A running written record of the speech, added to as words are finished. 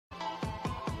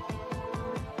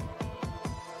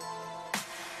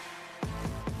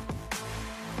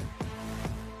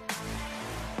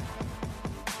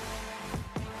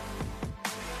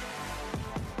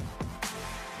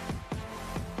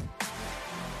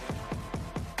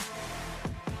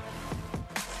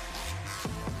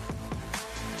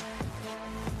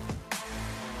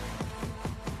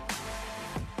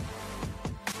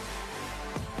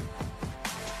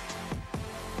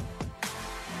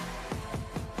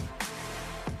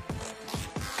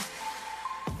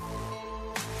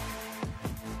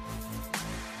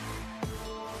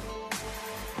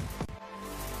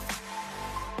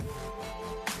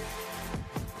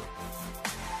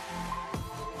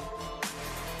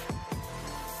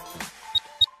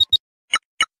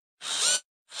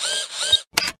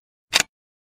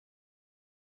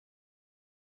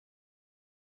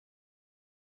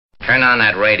Turn on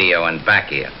that radio and back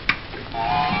here.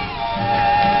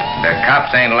 The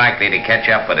cops ain't likely to catch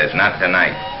up with us, not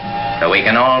tonight. So we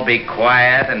can all be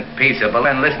quiet and peaceable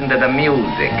and listen to the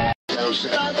music.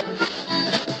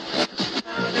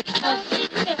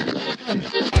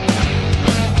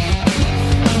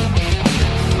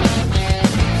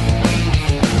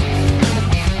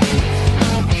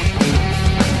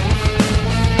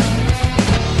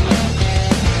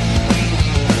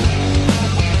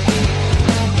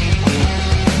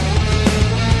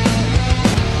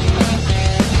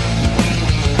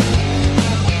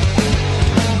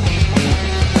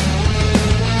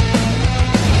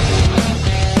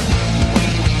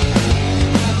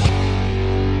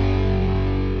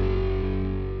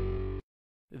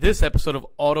 This episode of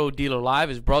Auto Dealer Live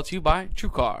is brought to you by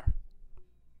TrueCar.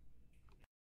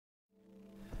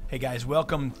 Hey guys,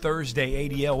 welcome Thursday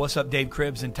ADL. What's up, Dave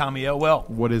Cribbs and Tommy Elwell?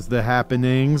 What is the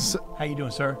happenings? How you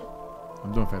doing, sir?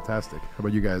 I'm doing fantastic. How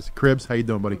about you guys? Cribbs, how you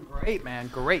doing, buddy? Great, man.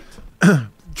 Great.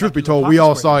 Truth be told, we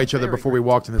all saw each other before we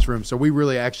walked in this room, so we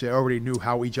really actually already knew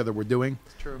how each other were doing.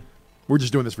 True. We're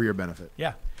just doing this for your benefit.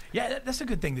 Yeah. Yeah, that's a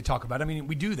good thing to talk about. I mean,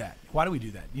 we do that. Why do we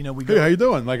do that? You know, we go, Hey, how you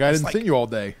doing? Like, I It's didn't like- see you all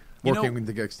day You know- working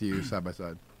next to you side by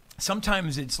side.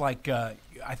 sometimes it's like,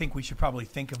 I think we should probably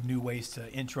think of new ways to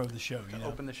intro the show, you know?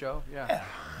 Open the show. Yeah. Yeah.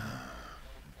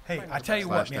 Hey, I tell you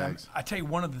what, Slash man. tags. I tell you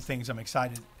one of the things I'm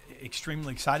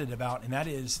extremely excited about, and that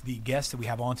is the guest that we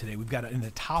have on today. We've got in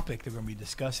the topic that we're going to be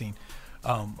discussing.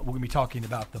 We're going to be talking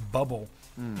about the bubble.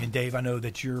 And Dave, I know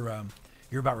that you're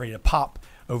about ready to pop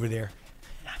over there.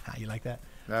 You like that?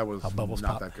 That was How bubbles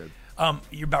not pop. that good.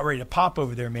 You're about ready to pop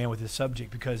over there, man, with this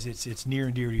subject because it's near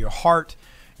and dear to your heart.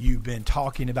 You've been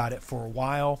talking about it for a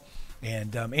while,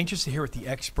 and anxious to hear what the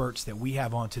experts that we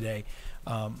have on today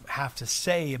have to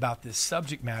say about this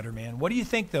subject matter, man. What do you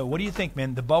think, though? What do you think,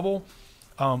 man? The bubble,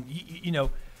 you know,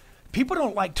 people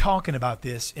don't like talking about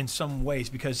this in some ways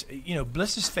because, you know,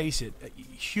 let's just face it,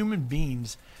 human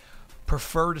beings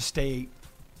prefer to stay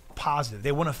positive.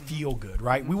 They want to feel good,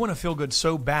 right? We want to feel good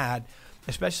so bad,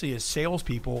 especially as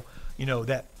salespeople, you know,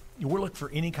 that we're looking for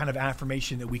any kind of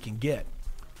affirmation that we can get.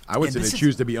 I would And say this they is-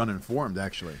 choose to be uninformed,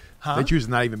 actually. Huh? They choose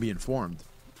to not even be informed.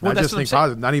 Well, Not that's just what I'm think saying.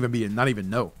 positive, not even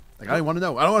know. Like, I don't want to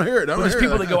know. I don't want to hear it. I don't Well, want there's to hear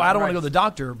people it. that go, I don't want to Right. go to the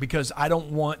doctor because I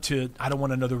don't want to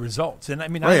know the results. And I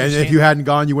mean, I Right, and understand. if you hadn't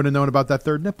gone, you wouldn't have known about that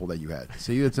third nipple that you had.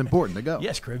 See, it's important to go.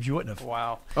 Yes, Cribbs, you wouldn't have.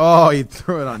 Wow. Oh, he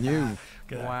threw it on you.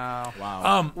 Good. Wow.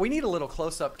 Wow. We need a little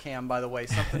close-up cam, by the way,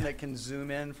 something that can zoom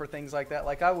in for things like that.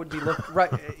 Like I would be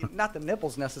right, not the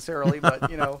nipples necessarily, but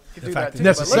you know, could do fact that that- too. But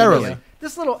Necessarily. look at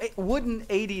this little wooden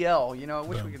ADL. You know, I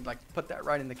wish we could like put that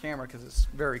right in the camera because it's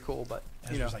very cool. But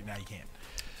That's you know, just like, now you can't.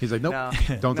 He's like, nope, no.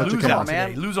 don't touch Lose your Come out on, camera.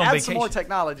 today. man. Lose on Add some more vacation.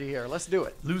 technology here. Let's do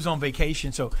it. Lose on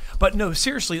vacation. So, but no,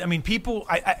 seriously, I mean, people,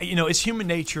 you know, it's human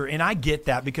nature, and I get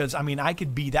that because, I mean, I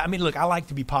could be that. I mean, look, I like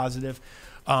to be positive,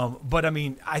 but I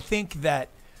mean, I think that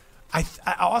I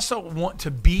also want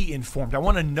to be informed. I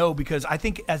want to know because I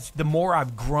think as the more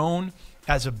I've grown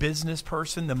as a business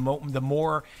person, the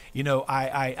more, you know,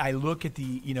 I look at the,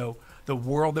 you know, the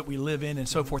world that we live in and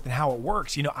so forth and how it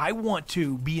works. You know, I want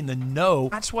to be in the know.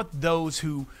 That's what those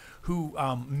who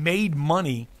made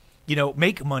money, you know,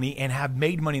 make money and have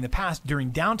made money in the past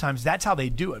during downtimes. That's how they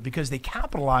do it because they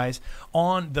capitalize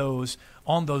on those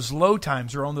low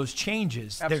times or on those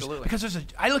changes. Absolutely.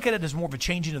 I look at it as more of a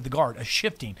changing of the guard, a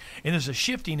shifting. And there's a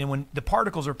shifting, and when the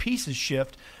particles or pieces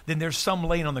shift, then there's some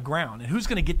laying on the ground. And who's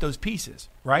going to get those pieces,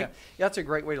 right? Yeah, that's a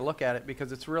great way to look at it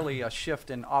because it's really a shift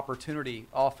in opportunity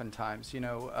oftentimes, you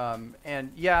know.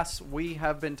 And yes, we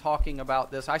have been talking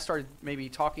about this. I started maybe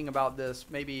talking about this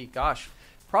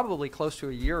probably close to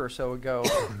a year or so ago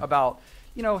about,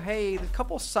 you know, hey, a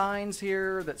couple signs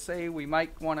here that say we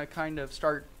might want to kind of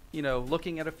start, you know,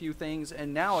 looking at a few things.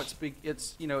 And now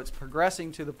it's you know, it's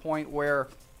progressing to the point where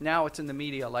now it's in the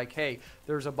media like, hey,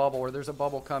 there's a bubble or there's a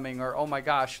bubble coming or, oh my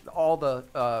gosh, all the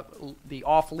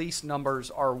off-lease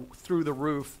numbers are through the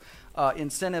roof.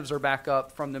 Incentives are back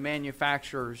up from the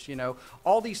manufacturers. You know,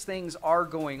 all these things are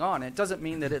going on. It doesn't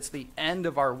mean that it's the end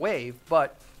of our wave,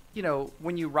 but you know,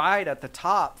 when you ride at the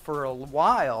top for a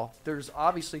while, there's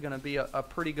obviously going to be a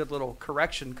pretty good little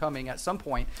correction coming at some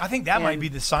point. I think that might be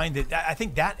the sign that I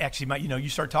think that actually might, you know, you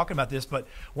start talking about this, but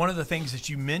one of the things that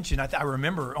you mentioned, I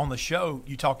remember on the show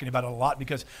you talking about it a lot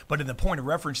but in the point of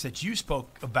reference that you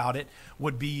spoke about it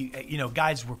would be, you know,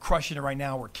 guys, we're crushing it right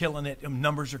now. We're killing it.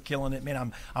 Numbers are killing it.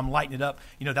 Man, I'm lighting it up.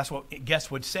 You know, that's what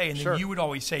guests would say. And then Sure. you would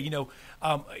always say, you know,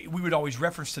 we would always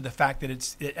reference to the fact that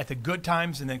it's at the good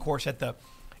times and then, of course, at the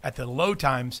low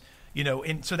times, you know,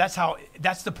 and so that's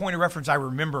the point of reference I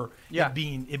remember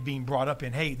it being brought up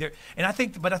in. Hey, there, and I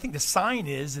think the sign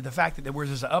is the fact that where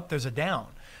there's an up, there's a down.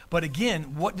 But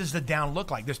again, what does the down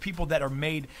look like? There's people that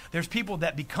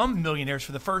become millionaires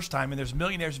for the first time, and there's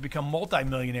millionaires who become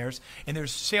multimillionaires, and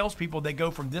there's salespeople that go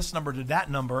from this number to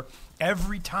that number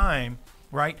every time,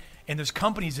 right? And there's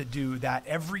companies that do that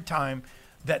every time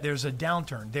that there's a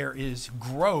downturn. There is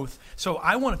growth. So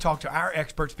I want to talk to our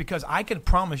experts, because I can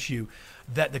promise you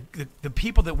that the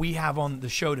people that we have on the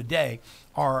show today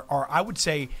are I would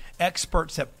say,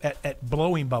 experts at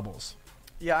blowing bubbles.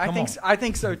 Yeah, I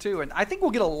think so too, and I think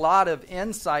we'll get a lot of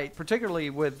insight,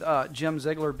 particularly with Jim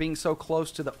Ziegler being so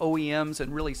close to the OEMs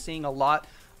and really seeing a lot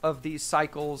of these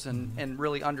cycles and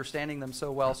really understanding them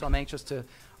so well. So I'm anxious to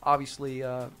obviously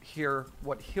hear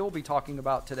what he'll be talking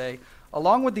about today,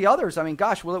 along with the others. I mean,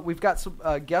 gosh, we've got some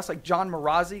guests like John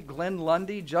Marazzi, Glenn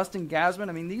Lundy, Justin Gasman.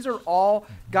 I mean, these are all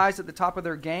guys at the top of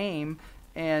their game.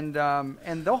 And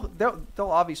they'll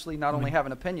obviously not only have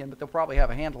an opinion, but they'll probably have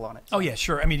a handle on it. Oh yeah,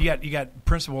 sure. I mean, you got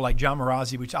principal like John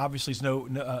Marazzi, which obviously is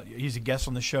he's a guest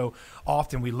on the show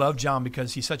often. We love John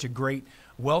because he's such a great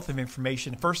wealth of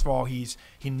information. First of all, he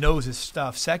knows his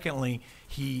stuff. Secondly,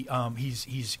 he's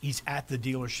at the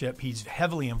dealership. He's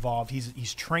heavily involved.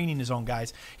 He's training his own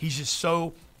guys. He's just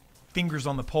so fingers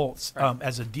on the pulse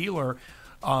as a dealer.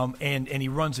 And he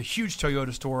runs a huge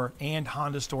Toyota store and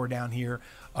Honda store down here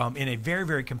in a very,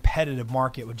 very competitive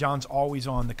market. With John's always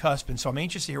on the cusp, and so I'm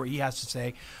anxious to hear what he has to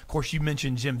say. Of course, you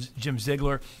mentioned Jim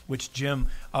Ziegler, which Jim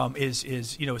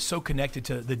is so connected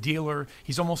to the dealer.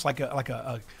 He's almost like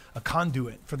a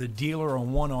conduit for the dealer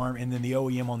on one arm and then the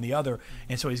OEM on the other,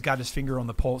 and so he's got his finger on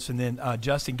the pulse. And then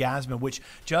Justin Gasman, which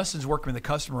Justin's working with the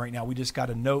customer right now. We just got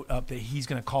a note up that he's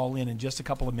going to call in just a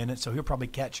couple of minutes, so he'll probably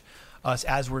catch us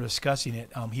as we're discussing it.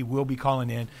 He will be calling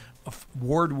in,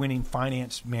 award-winning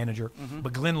finance manager,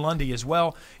 but Glenn Lundy as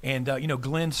well. And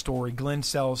Glenn's story. Glenn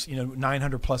sells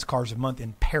 900 plus cars a month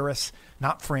in Paris,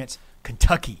 not France,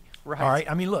 Kentucky. Right. All right.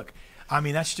 I mean, look. I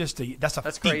mean, that's feat.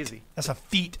 Crazy. That's a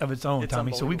feat of its own, It's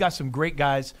Tommy. So we've got some great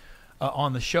guys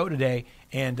on the show today,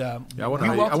 and I want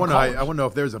to know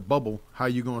if there's a bubble. How are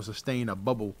you going to sustain a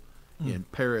bubble in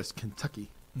Paris, Kentucky?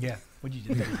 Yeah. What'd you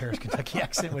do? That Paris, Kentucky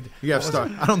accent? You have to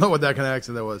start. I don't know what that kind of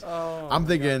accent that was. Oh, I'm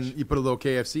thinking you put a little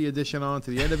KFC addition on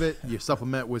to the end of it. You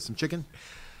supplement with some chicken.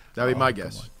 That'd be my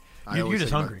guess. You're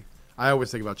just hungry. I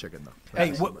always think about chicken, though.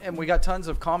 Hey, and we got tons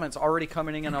of comments already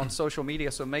coming in on social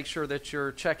media, so make sure that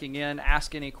you're checking in,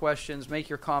 ask any questions, make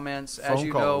your comments. As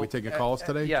you know, are we taking calls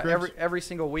today? Yeah, Chris? every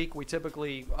single week we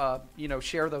typically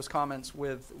share those comments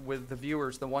with the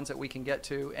viewers, the ones that we can get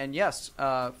to. And yes,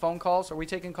 phone calls. Are we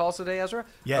taking calls today, Ezra?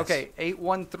 Yes. Okay,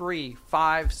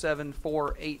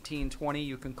 813-574-1820.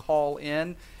 You can call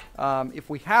in.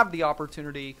 If we have the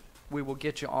opportunity, we will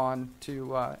get you on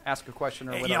to ask a question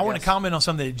or whatever. I want to comment on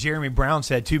something that Jeremy Brown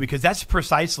said, too, because that's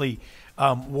precisely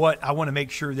what I want to make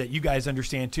sure that you guys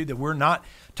understand, too, that we're not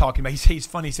talking about. He's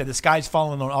funny. He said, the sky's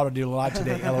falling on Auto Dealer Live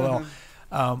today, LOL.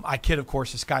 I kid, of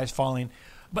course, the sky's falling.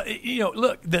 But,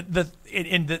 look, that's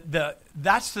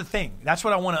the thing. That's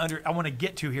what I want to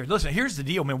get to here. Listen, here's the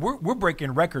deal, man. We're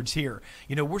breaking records here.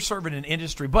 We're serving an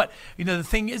industry. But, the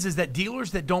thing is that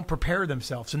dealers that don't prepare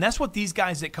themselves, and that's what these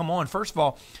guys that come on, first of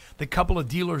all, the couple of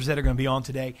dealers that are going to be on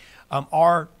today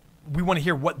we want to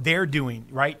hear what they're doing,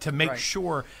 right, to make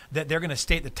sure that they're going to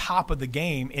stay at the top of the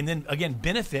game and then, again,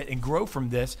 benefit and grow from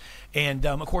this. And,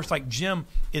 of course, like Jim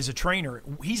is a trainer.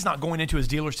 He's not going into his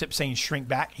dealership saying shrink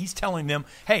back. He's telling them,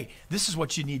 hey, this is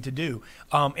what you need to do.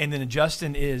 And then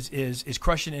Justin is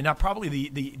crushing it. And now probably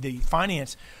the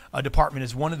finance department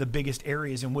is one of the biggest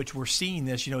areas in which we're seeing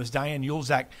this. As Diane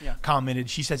Yulzak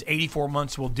commented, she says 84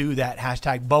 months will do that,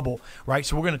 #bubble, right?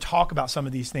 So we're going to talk about some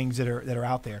of these things that are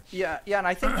out there. Yeah, and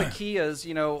I think the key is,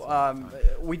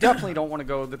 we definitely don't want to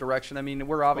go the direction. I mean,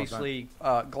 we're obviously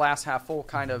glass half full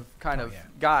kind of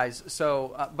guys.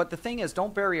 So, but the thing is,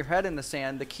 don't bury your head in the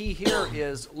sand. The key here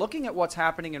is looking at what's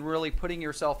happening and really putting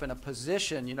yourself in a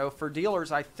position. For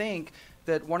dealers, I think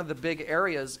that one of the big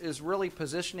areas is really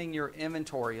positioning your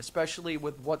inventory, especially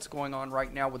with what's going on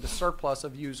right now with the surplus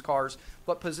of used cars,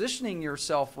 but positioning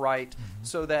yourself right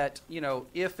so that,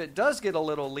 if it does get a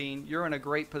little lean, you're in a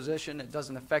great position. It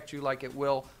doesn't affect you like it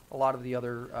will a lot of the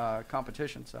other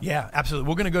competition. So. Yeah, absolutely.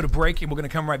 We're going to go to break, and we're going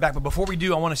to come right back. But before we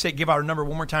do, I want to give our number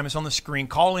one more time. It's on the screen.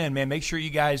 Call in, man. Make sure you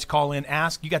guys call in.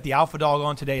 Ask. You got the Alpha Dog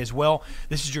on today as well.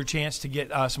 This is your chance to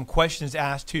get some questions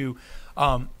asked to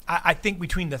I think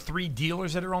between the three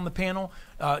dealers that are on the panel,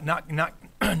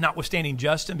 notwithstanding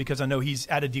Justin, because I know he's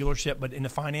at a dealership, but in the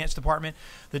finance department,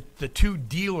 the two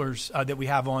dealers that we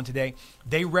have on today,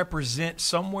 they represent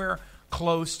somewhere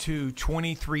close to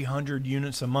 2,300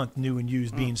 units a month, new and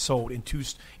used, being sold in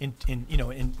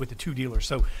with the two dealers.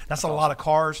 So that's a lot of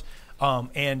cars.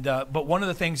 But one of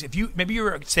the things, maybe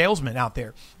you're a salesman out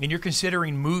there and you're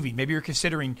considering moving, maybe you're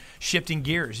considering shifting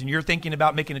gears, and you're thinking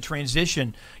about making a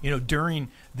transition, during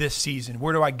this season.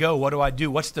 Where do I go? What do I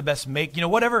do? What's the best make?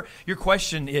 Whatever your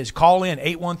question is, call in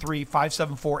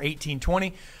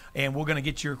 813-574-1820, and we're going to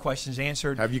get your questions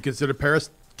answered. Have you considered Paris,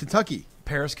 Kentucky?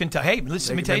 Paris, Kentucky. Hey,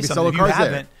 listen, let me tell you maybe something. If you cars there.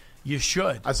 haven't, you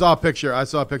should. I saw a picture on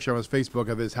his Facebook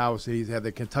of his house. He had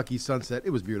the Kentucky sunset.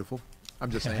 It was beautiful.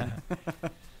 I'm just saying.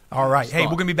 All right. Hey,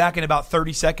 we're going to be back in about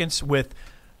 30 seconds with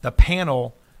the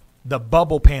panel, the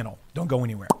bubble panel. Don't go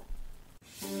anywhere.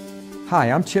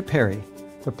 Hi, I'm Chip Perry.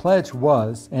 The Pledge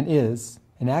was and is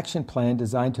an action plan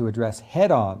designed to address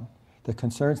head-on the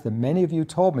concerns that many of you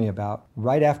told me about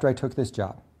right after I took this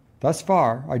job. Thus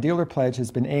far, our Dealer Pledge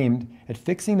has been aimed at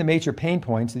fixing the major pain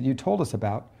points that you told us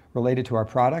about related to our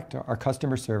product, our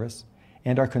customer service,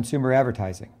 and our consumer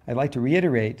advertising. I'd like to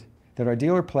reiterate that our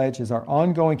Dealer Pledge is our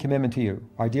ongoing commitment to you,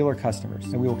 our dealer customers,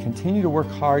 and we will continue to work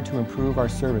hard to improve our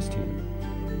service to you.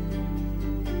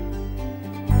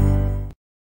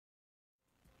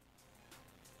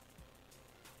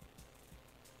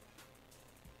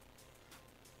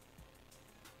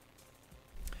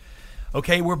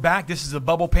 Okay, we're back. This is the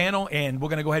bubble panel, and we're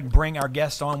going to go ahead and bring our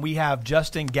guest on. We have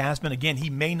Justin Gassman. Again, he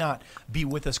may not be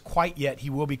with us quite yet. He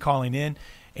will be calling in.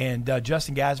 And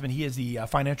Justin Gassman, he is the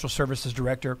Financial Services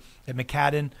Director at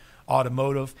McCadden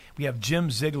Automotive. We have Jim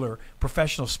Ziegler,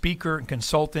 professional speaker and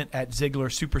consultant at Ziegler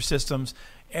Super Systems.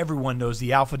 Everyone knows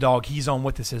the Alpha Dog. He's on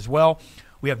with us as well.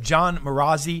 We have John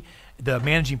Marazzi, the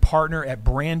managing partner at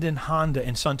Brandon Honda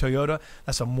and Sun Toyota.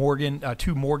 That's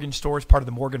two Morgan stores, part of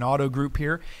the Morgan Auto Group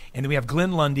here. And then we have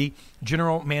Glenn Lundy,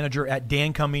 general manager at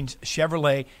Dan Cummings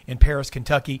Chevrolet in Paris,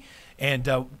 Kentucky. And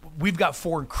we've got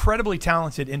four incredibly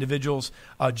talented individuals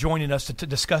joining us to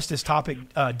discuss this topic.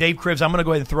 Dave Cribbs, I'm going to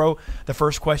go ahead and throw the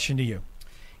first question to you.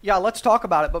 Yeah, let's talk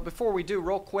about it. But before we do,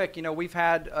 real quick, we've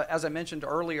had, as I mentioned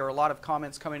earlier, a lot of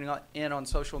comments coming in on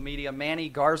social media. Manny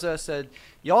Garza said,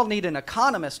 y'all need an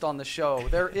economist on the show.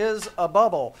 There is a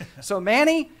bubble. So,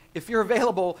 Manny, if you're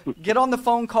available, get on the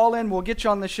phone, call in. We'll get you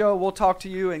on the show. We'll talk to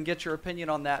you and get your opinion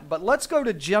on that. But let's go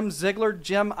to Jim Ziegler.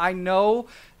 Jim, I know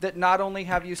that not only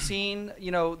have you seen,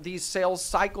 these sales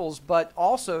cycles, but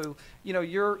also,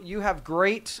 you have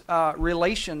great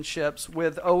relationships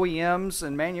with OEMs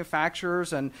and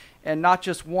manufacturers and not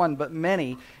just one, but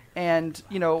many. And,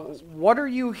 what are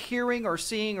you hearing or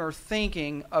seeing or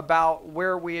thinking about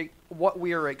what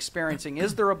we are experiencing?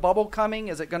 Is there a bubble coming?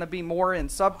 Is it going to be more in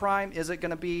subprime? Is it going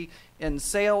to be in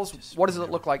sales? What does it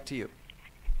look like to you?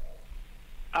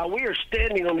 We are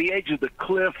standing on the edge of the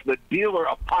cliff. The dealer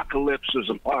apocalypse is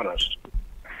upon us.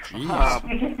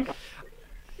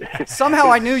 Somehow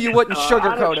I knew you wouldn't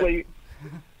sugarcoat it.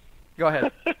 Go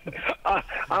ahead.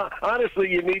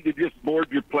 Honestly, you need to just board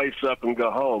your place up and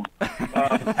go home.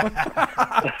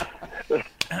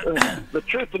 The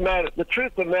truth of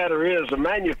the matter is, the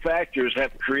manufacturers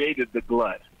have created the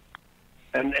glut,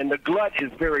 and the glut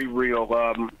is very real.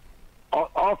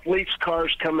 Off-lease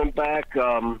cars coming back.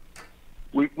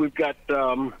 We've got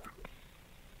the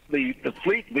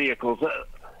fleet vehicles.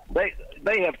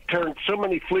 They have turned so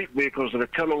many fleet vehicles that are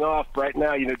coming off right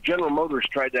now. General Motors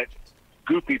tried that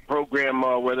goofy program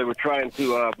where they were trying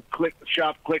to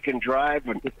shop, click, and drive,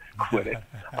 and quit it.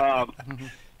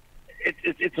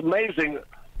 It's amazing.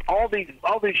 All these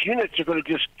units are going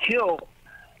to just kill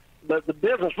the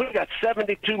business. We've got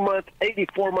 72-month,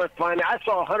 84-month finance. I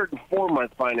saw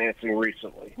 104-month financing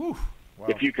recently. Wow.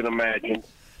 If you can imagine.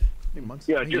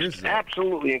 Just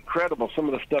absolutely incredible, some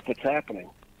of the stuff that's happening.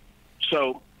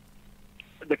 So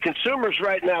the consumers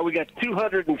right now, we got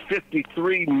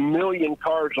 253 million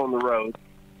cars on the road.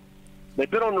 They've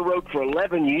been on the road for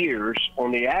 11 years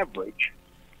on the average.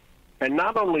 And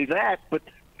not only that, but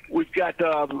we've got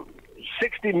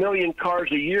 60 million cars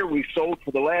a year we've sold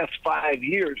for the last 5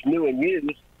 years, new and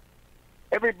used.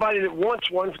 Everybody that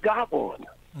wants one's got one.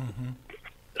 Mm-hmm.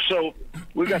 So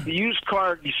we've got the used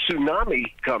car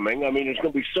tsunami coming. I mean, there's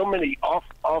going to be so many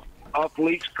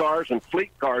off-lease cars and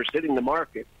fleet cars hitting the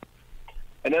market.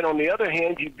 And then on the other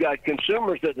hand, you've got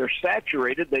consumers that are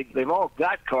saturated. They've all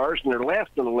got cars and they're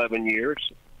lasting 11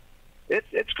 years.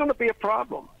 It's going to be a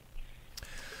problem.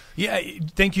 Yeah,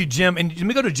 thank you, Jim. And let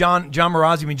me go to John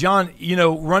Marazzi. I mean, John,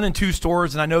 running two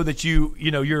stores, and I know that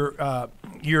you're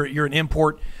an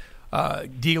import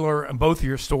dealer in both of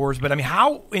your stores. But I mean,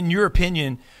 how, in your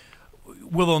opinion,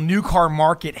 will a new car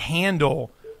market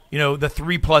handle the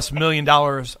 $3+ million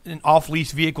in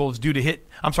off-lease vehicles due to hit.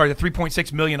 I'm sorry, the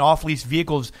 3.6 million off-lease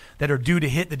vehicles that are due to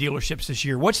hit the dealerships this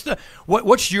year.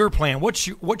 What's your plan?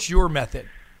 What's your method?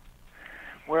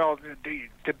 Well,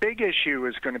 the big issue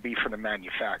is going to be for the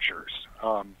manufacturers.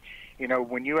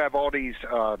 When you have all these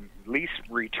lease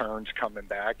returns coming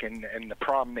back and the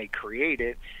problem they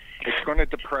created, it's going to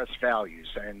depress values.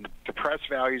 And depressed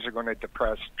values are going to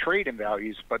depress trade-in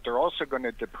values, but they're also going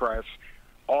to depress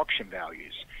auction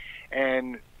values.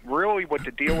 And really what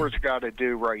the dealers got to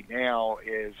do right now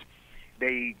is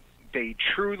they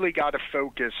truly got to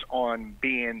focus on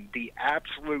being the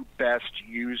absolute best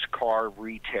used car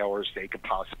retailers they could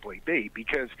possibly be,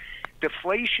 because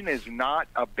deflation is not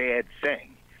a bad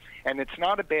thing. And it's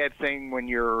not a bad thing when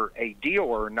you're a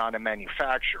dealer, not a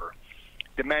manufacturer.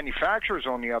 The manufacturers,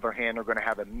 on the other hand, are going to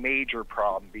have a major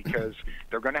problem because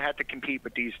they're going to have to compete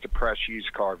with these depressed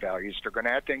used car values. They're going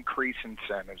to have to increase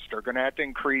incentives. They're going to have to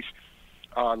increase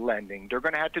lending. They're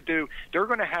going to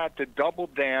have to double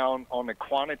down on the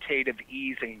quantitative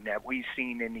easing that we've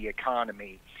seen in the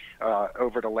economy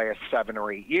over the last 7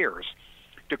 or 8 years.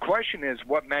 The question is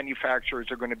what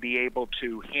manufacturers are going to be able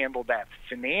to handle that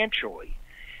financially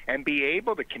and be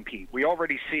able to compete. We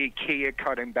already see Kia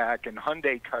cutting back and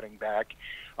Hyundai cutting back.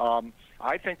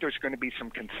 I think there's going to be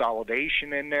some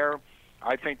consolidation in there.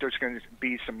 I think there's going to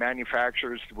be some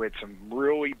manufacturers with some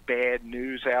really bad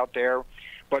news out there.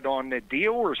 But on the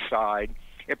dealer side,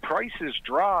 if prices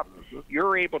drop,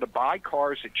 you're able to buy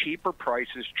cars at cheaper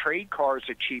prices, trade cars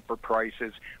at cheaper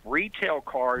prices, retail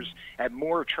cars at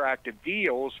more attractive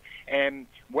deals. And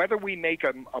whether we make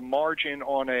a margin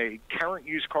on a current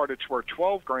used car that's worth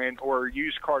 $12,000 or a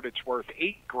used car that's worth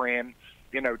 $8,000,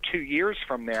 2 years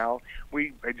from now,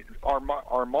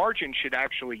 our margin should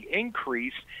actually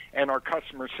increase and our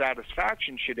customer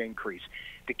satisfaction should increase.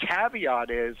 The caveat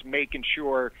is making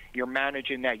sure you're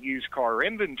managing that used car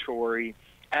inventory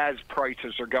as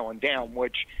prices are going down,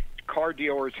 which car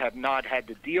dealers have not had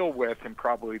to deal with in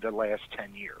probably the last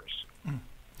 10 years.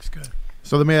 That's good.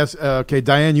 So let me ask,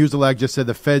 Diane Uselag just said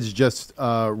the Feds just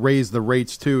raised the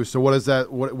rates too. So what is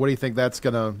that? What do you think that's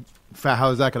going to,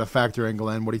 how is that going to factor in,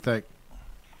 Glenn? What do you think?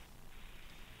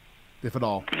 If at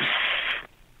all.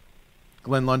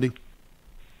 Glenn Lundy.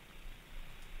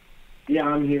 Yeah,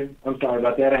 I'm here. I'm sorry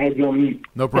about that. I had you on mute.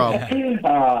 No problem.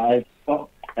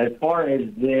 As far as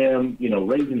them,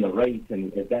 raising the rates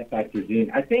and if that factors in,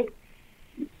 I think,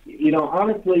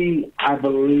 honestly, I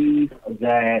believe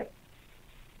that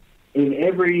in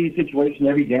every situation,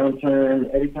 every downturn,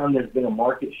 every time there's been a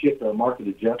market shift or a market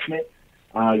adjustment,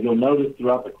 you'll notice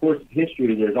throughout the course of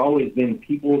history, there's always been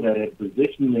people that have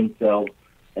positioned themselves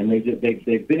and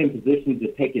they've been in position to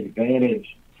take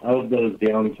advantage of those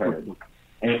downturns.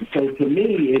 And so to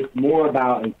me, it's more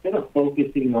about, instead of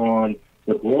focusing on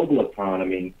the global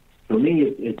economy, for me,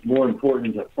 it's more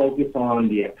important to focus on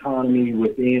the economy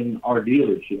within our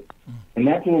dealership. And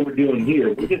that's what we're doing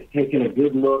here. We're just taking a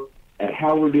good look at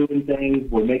how we're doing things.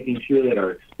 We're making sure that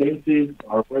our expenses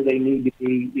are where they need to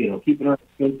be. Keeping our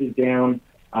expenses down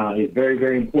is very,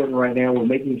 very important right now. We're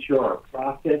making sure our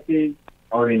processes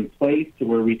are in place to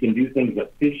where we can do things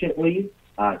efficiently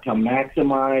to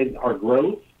maximize our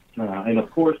growth. And, of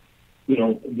course,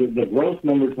 the growth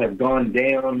numbers have gone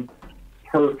down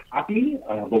per copy,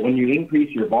 but when you increase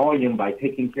your volume by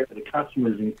taking care of the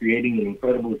customers and creating an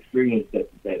incredible experience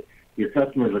that your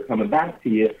customers are coming back to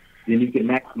you, then you can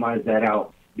maximize that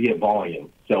out via volume.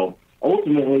 So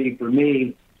ultimately, for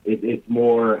me, it's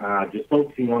more just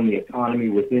focusing on the economy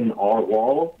within our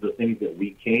walls, the things that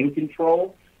we can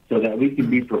control, so that we can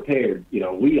be prepared.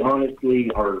 We honestly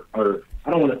are I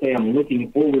don't want to say I'm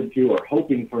looking forward to or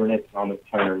hoping for an economic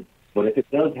turn, but if it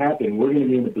does happen, we're going to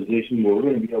be in a position where we're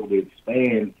going to be able to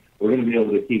expand, we're going to be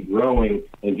able to keep growing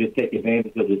and just take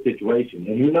advantage of the situation.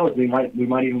 And who knows, we might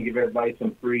even give everybody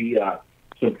some free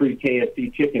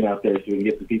KFC chicken out there so we can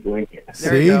get the people in here.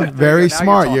 See, very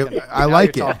smart. I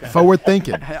like it. Forward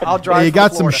thinking. I'll drive. You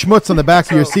got some schmutz on the back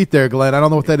of your seat there, Glenn. I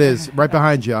don't know what that is. Right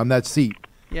behind you on that seat.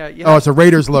 Yeah. It's a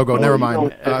Raiders logo. Never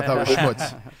mind. I thought it was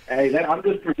schmutz. Hey, I'm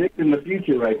just predicting the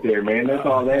future right there, man. That's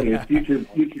all that is. Future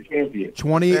champion.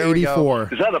 2084.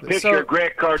 Is that a picture of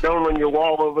Grant Cardone on your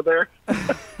wall over there?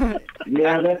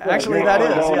 Yeah, that's actually that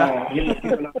is.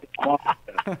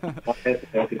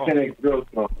 That's a 10X growth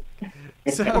song.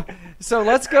 So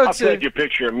let's go I'll to. send you a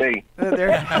picture of me.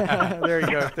 There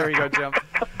you go, Jim.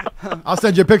 I'll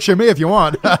send you a picture of me if you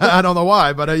want. I don't know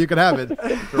why, but you can have it.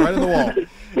 It's right on the wall.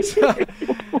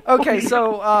 Okay,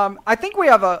 so I think we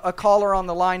have a caller on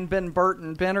the line, Ben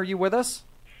Burton. Ben, are you with us?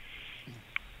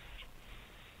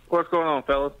 What's going on,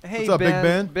 fellas? Hey, What's up, Big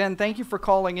Ben? Ben, thank you for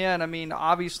calling in. I mean,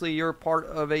 obviously, you're part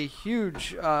of a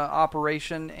huge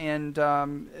operation, and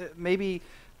maybe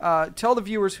tell the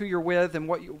viewers who you're with and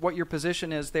what your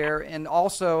position is there, and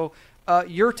also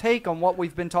your take on what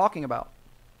we've been talking about.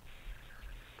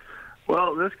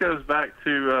 Well, this goes back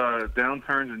to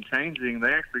downturns and changing.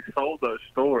 They actually sold those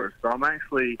stores. So I'm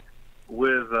actually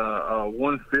with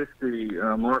 150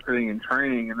 marketing and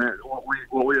training, and that what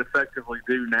we effectively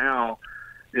do now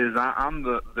is I'm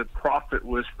the profit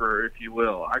whisperer, if you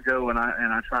will. I go and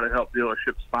I try to help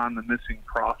dealerships find the missing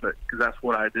profit, because that's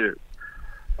what I do.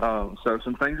 So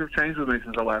some things have changed with me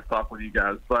since I last talked with you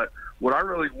guys. But what I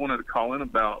really wanted to call in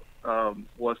about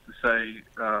was to say,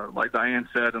 like Diane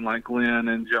said, and like Glenn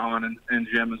and John and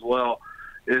Jim as well,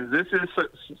 is this is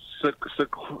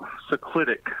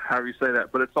cyclic, however you say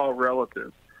that, but it's all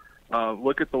relative.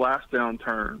 Look at the last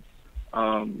downturn.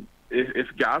 If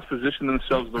guys position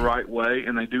themselves the right way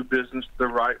and they do business the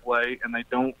right way and they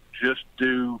don't just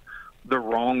do the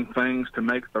wrong things to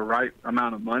make the right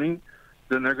amount of money,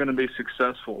 then they're going to be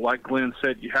successful. Like Glenn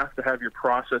said, you have to have your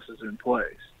processes in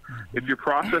place. If your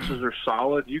processes are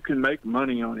solid, you can make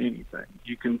money on anything.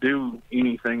 You can do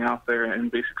anything out there and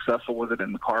be successful with it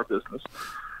in the car business.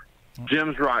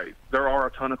 Jim's right. There are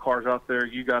a ton of cars out there.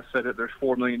 You guys said it. There's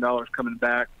 $4 million coming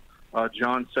back.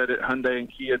 John said it. Hyundai and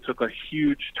Kia took a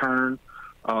huge turn.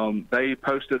 They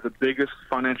posted the biggest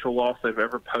financial loss they've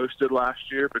ever posted last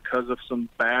year because of some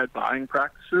bad buying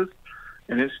practices,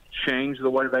 and it's changed the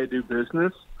way they do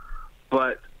business.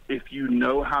 But if you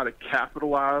know how to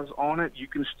capitalize on it, you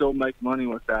can still make money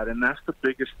with that, and that's the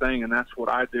biggest thing. And that's what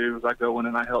I do is I go in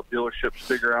and I help dealerships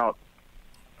figure out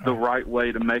the right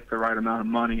way to make the right amount of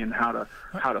money and how to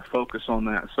focus on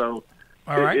that. So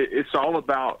it's all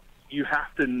about, you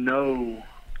have to know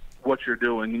what you're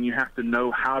doing, and you have to know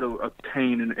how to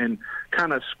obtain and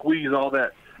kind of squeeze all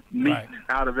that meat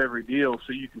out of every deal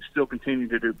so you can still continue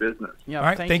to do business. Yeah, all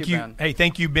right, thank you. Ben. Hey,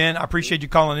 thank you, Ben. I appreciate you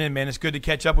calling in, man. It's good to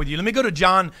catch up with you. Let me go to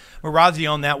John Marazzi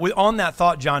on that. On that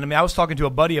thought, John, I mean, I was talking to a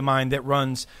buddy of mine that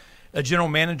runs a general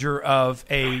manager of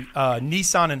a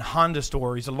Nissan and Honda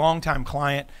store. He's a longtime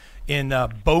client in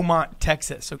Beaumont,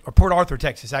 Texas, or Port Arthur,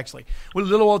 Texas, actually. We're a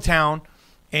little old town.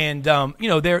 And,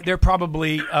 they're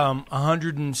probably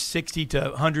 160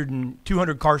 to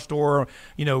 200 car store,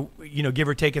 give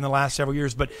or take in the last several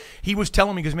years. But he was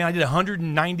telling me, because, man, I did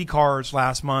 190 cars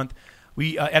last month.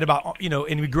 We at about,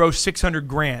 and we grossed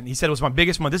 $600,000. He said it was my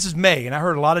biggest month. This is May, and I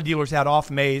heard a lot of dealers had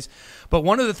off Mays. But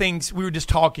one of the things, we were just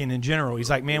talking in general. He's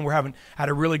like, man, had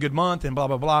a really good month and blah,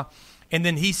 blah, blah. And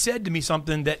then he said to me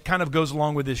something that kind of goes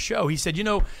along with this show. He said,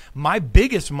 my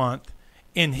biggest month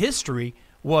in history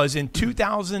was in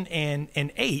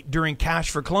 2008 during Cash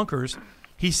for Clunkers.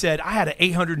 He said, I had an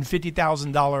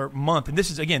 $850,000 month. And this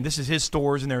is his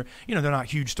stores, and they're not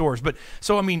huge stores. But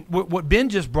so, I mean, what Ben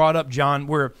just brought up, John,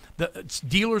 where the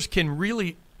dealers can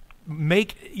really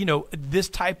make,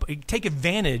 take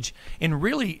advantage and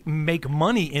really make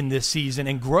money in this season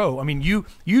and grow. I mean,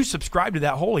 you subscribe to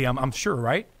that wholly, I'm sure,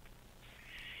 right?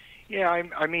 Yeah,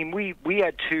 I mean, we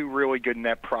had two really good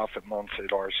net profit months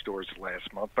at our stores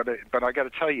last month, but I got to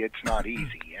tell you, it's not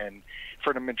easy. And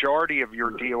for the majority of your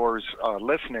dealers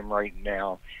listening right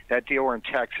now, that dealer in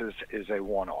Texas is a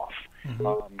one-off.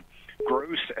 Mm-hmm.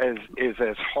 Gross is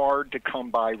as hard to come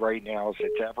by right now as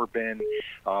it's ever been.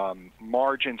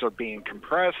 Margins are being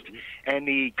compressed, and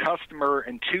the customer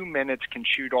in 2 minutes can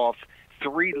shoot off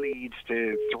 3 leads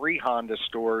to 3 Honda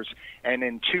stores, and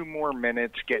in 2 more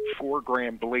minutes get 4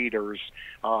 grand bleeders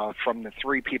from the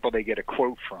 3 people they get a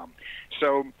quote from.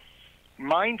 So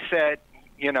mindset,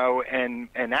 and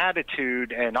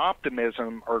attitude and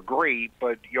optimism are great,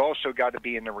 but you also got to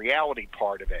be in the reality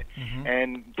part of it. Mm-hmm.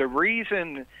 And the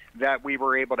reason that we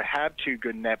were able to have 2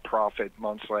 good net profit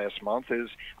months last month is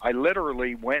I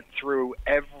literally went through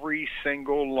every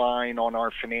single line on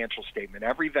our financial statement,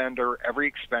 every vendor, every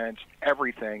expense,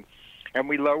 everything, and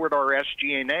we lowered our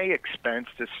SG&A expense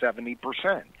to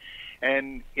 70%.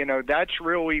 And, that's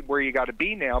really where you got to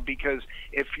be now, because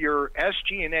if your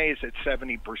SG&A is at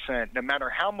 70%, no matter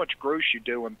how much gross you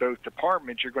do in both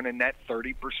departments, you're going to net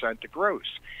 30% to gross.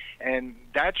 And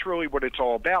that's really what it's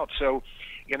all about. So,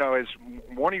 as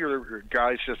one of your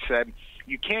guys just said,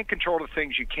 you can't control the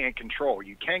things you can't control.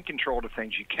 You can control the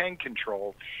things you can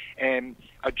control. And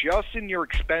adjusting your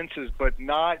expenses but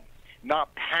not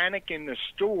panicking the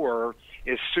store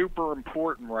is super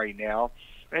important right now.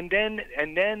 And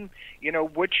then,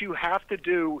 what you have to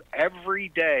do every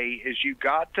day is you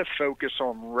got to focus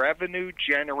on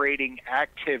revenue-generating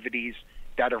activities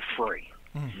that are free.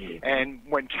 Mm-hmm. And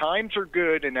when times are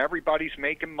good and everybody's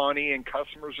making money and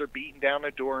customers are beating down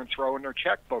the door and throwing their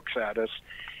checkbooks at us,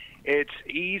 it's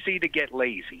easy to get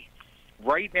lazy.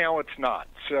 Right now, it's not.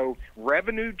 So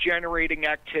revenue-generating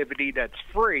activity that's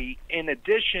free, in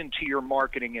addition to your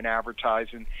marketing and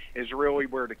advertising, is really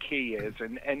where the key is,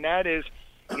 and that is,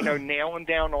 nailing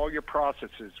down all your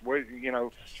processes.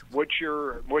 What's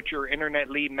your internet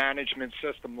lead management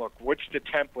system look? What's the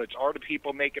templates? Are the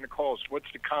people making the calls?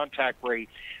 What's the contact rate?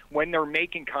 When they're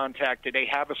making contact, do they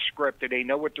have a script? Do they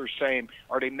know what they're saying?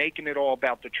 Are they making it all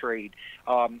about the trade?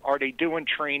 Are they doing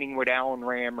training with Alan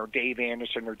Ram or Dave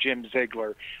Anderson or Jim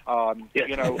Ziegler?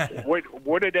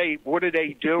 What are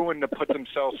they doing to put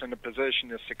themselves in a position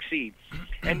to succeed?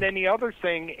 And then the other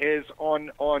thing is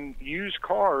on used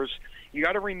cars. You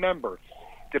got to remember,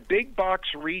 the big box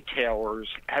retailers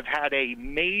have had a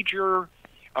major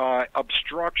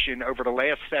obstruction over the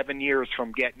last 7 years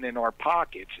from getting in our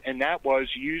pockets, and that was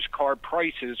used car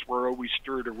prices were always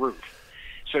through the roof.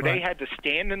 So they had to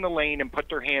stand in the lane and put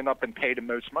their hand up and pay the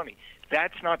most money.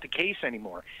 That's not the case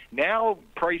anymore. Now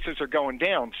prices are going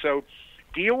down. So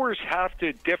dealers have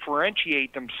to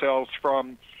differentiate themselves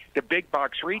from the big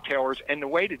box retailers, and the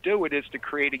way to do it is to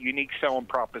create a unique selling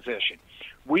proposition.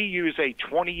 We use a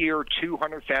 20-year,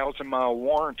 200,000-mile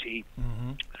warranty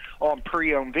on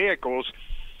pre-owned vehicles.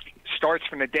 Starts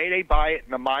from the day they buy it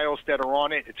and the miles that are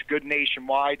on it. It's good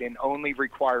nationwide and only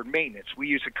required maintenance. We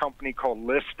use a company called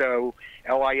Listo,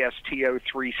 Listo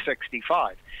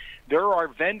 365. They're our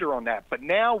vendor on that. But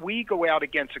now we go out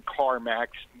against a CarMax,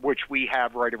 which we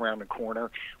have right around the corner.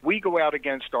 We go out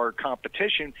against our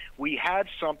competition. We have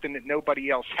something that nobody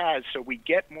else has, so we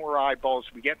get more eyeballs,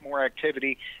 we get more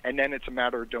activity, and then it's a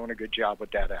matter of doing a good job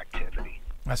with that activity.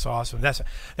 That's awesome. That's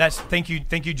thank you,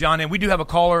 John. And we do have a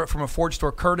caller from a Ford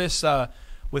store, Curtis.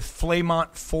 With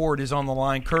Flamont Ford is on the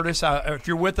line. Curtis, if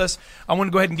you're with us, I want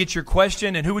to go ahead and get your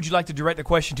question. And who would you like to direct the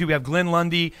question to? We have Glenn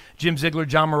Lundy, Jim Ziegler,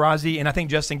 John Marazzi, and I think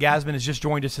Justin Gasman has just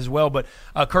joined us as well. But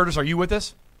Curtis, are you with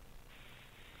us?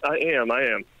 I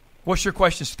am. What's your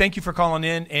question? Thank you for calling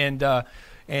in.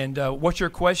 And what's your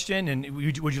question? And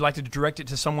would you like to direct it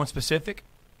to someone specific?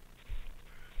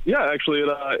 Yeah, actually,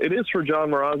 it is for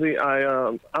John Marazzi.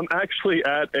 I'm actually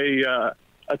at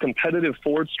a competitive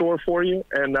Ford store for you,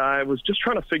 and I was just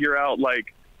trying to figure out,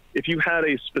 if you had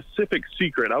a specific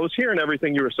secret. I was hearing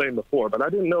everything you were saying before, but I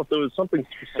didn't know if there was something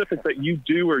specific that you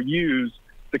do or use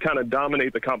to kind of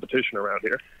dominate the competition around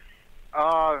here.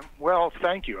 Well,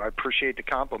 thank you. I appreciate the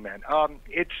compliment.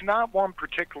 It's not one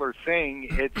particular thing.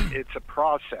 It's a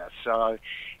process.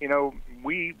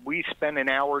 We spent an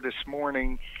hour this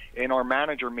morning in our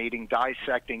manager meeting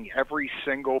dissecting every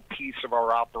single piece of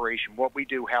our operation, what we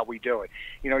do, how we do it.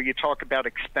 You talk about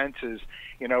expenses,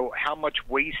 how much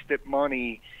wasted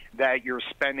money that you're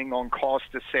spending on cost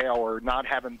of sale or not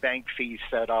having bank fees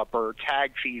set up or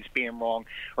tag fees being wrong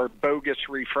or bogus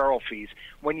referral fees.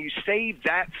 When you save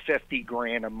that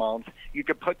 $50,000 a month, you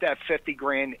could put that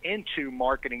 $50,000 into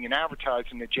marketing and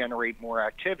advertising to generate more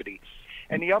activity.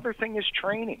 And the other thing is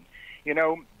training.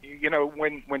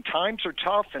 When times are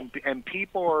tough and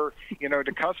people are,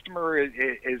 the customer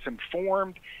is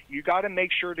informed, you got to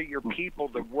make sure that your people,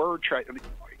 the word,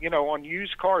 on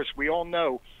used cars, we all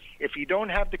know if you don't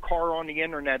have the car on the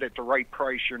internet at the right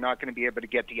price, you're not going to be able to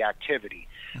get the activity.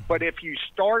 But if you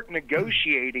start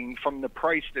negotiating from the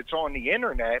price that's on the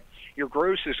internet, your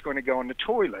gross is going to go in the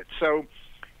toilet. So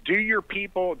do your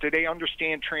people, do they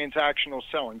understand transactional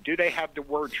selling? Do they have the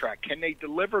word track? Can they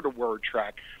deliver the word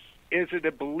track? Is it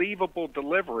a believable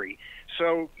delivery?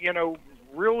 So,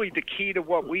 really the key to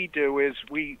what we do is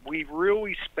we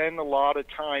really spend a lot of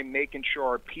time making sure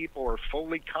our people are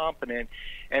fully competent,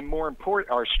 and more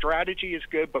important, our strategy is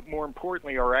good, but more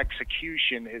importantly, our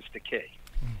execution is the key.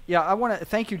 Yeah, I want to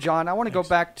thank you, John. I want to go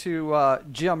back to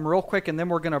Jim real quick, and then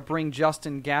we're going to bring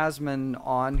Justin Gasman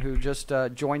on, who just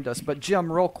joined us. But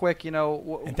Jim, real quick, and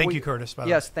thank you, Curtis. By the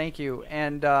way. Yes, thank you.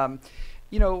 And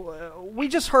we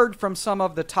just heard from some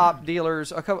of the top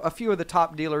dealers, a few of the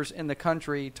top dealers in the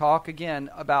country talk again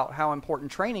about how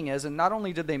important training is. And not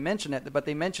only did they mention it, but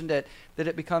they mentioned that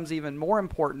it becomes even more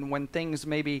important when things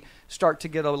maybe start to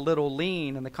get a little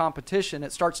lean in the competition.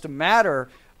 It starts to matter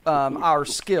our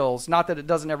skills. Not that it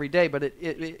doesn't every day, but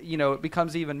it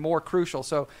becomes even more crucial.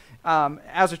 So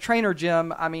as a trainer,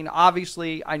 Jim,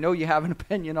 obviously I know you have an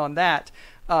opinion on that.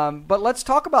 But let's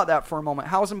talk about that for a moment.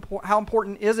 How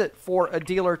important is it for a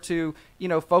dealer to,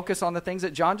 focus on the things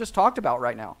that John just talked about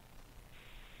right now?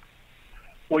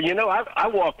 Well, I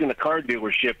walked in a car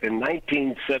dealership in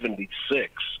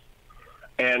 1976,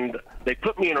 and they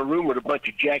put me in a room with a bunch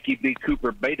of Jackie B.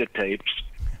 Cooper beta tapes,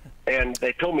 and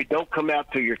they told me, don't come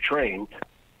out till you're trained.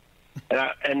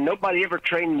 And nobody ever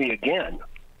trained me again.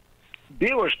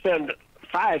 Dealers spend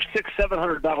 $500,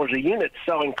 $600, $700 a unit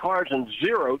selling cars and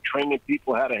zero training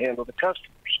people how to handle the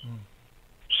customers.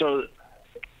 So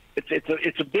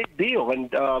it's a big deal, and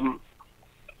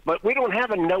but we don't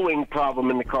have a knowing problem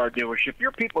in the car dealership.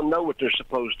 Your people know what they're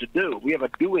supposed to do. We have a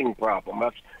doing problem.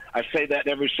 I say that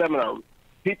in every seminar.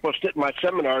 People sit in my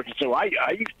seminars and say, well,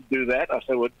 I used to do that. I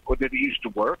say, well, did it used to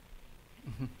work?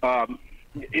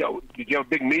 You know, did you have a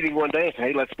big meeting one day and say,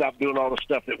 hey, let's stop doing all the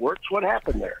stuff that works? What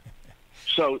happened there?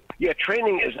 So, yeah,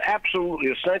 training is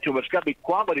absolutely essential. It's got to be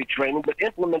quality training, but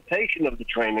implementation of the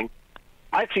training.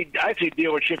 I see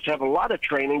dealerships have a lot of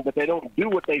training, but they don't do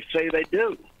what they say they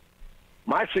do.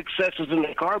 My successes in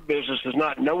the car business is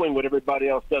not knowing what everybody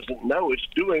else doesn't know. It's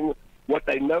doing what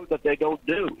they know that they don't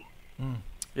do.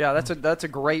 Yeah, that's a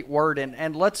great word.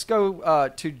 And let's go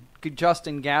to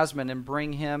Justin Gasman and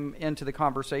bring him into the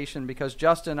conversation, because,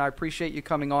 Justin, I appreciate you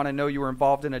coming on. I know you were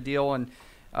involved in a deal, and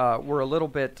we're a little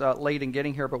bit late in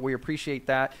getting here, but we appreciate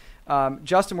that.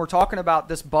 Justin, we're talking about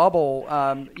this bubble.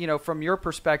 You know, from your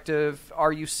perspective,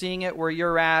 are you seeing it where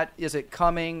you're at? Is it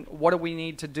coming? What do we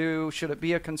need to do? Should it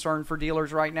be a concern for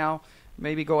dealers right now?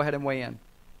 Maybe go ahead and weigh in.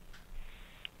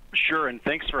 Sure, and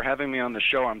thanks for having me on the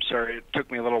show. I'm sorry it took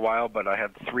me a little while, but I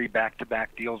had 3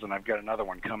 back-to-back deals, and I've got another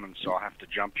one coming, so I'll have to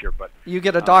jump here. But you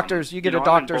get a doctor's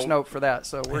note for that,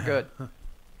 so we're good.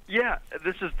 Yeah,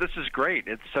 this is great.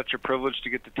 It's such a privilege to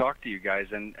get to talk to you guys,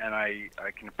 and I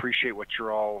can appreciate what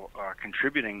you're all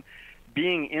contributing.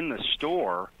 Being in the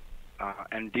store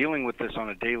and dealing with this on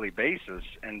a daily basis,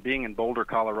 and being in Boulder,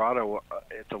 Colorado,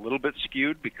 it's a little bit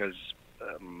skewed because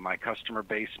my customer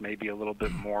base may be a little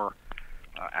bit more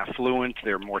affluent.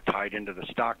 They're more tied into the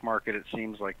stock market. It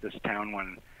seems like this town,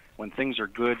 when things are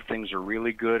good, things are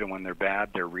really good, and when they're bad,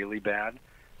 they're really bad.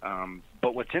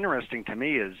 But what's interesting to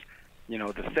me is, you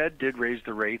know, the Fed did raise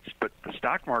the rates, but the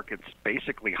stock market's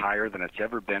basically higher than it's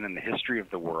ever been in the history of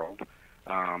the world.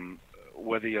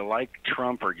 Whether you like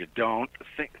Trump or you don't,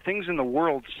 things in the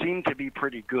world seem to be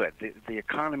pretty good. The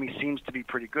economy seems to be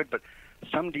pretty good, but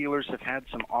some dealers have had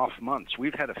some off months.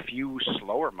 We've had a few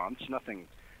slower months, nothing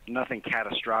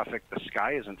catastrophic. The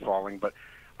sky isn't falling, but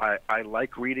I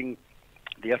like reading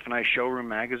the F&I Showroom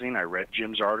magazine. I read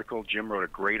Jim's article. Jim wrote a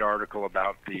great article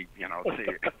about the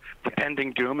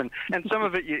pending doom, and some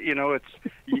of it,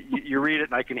 you read it,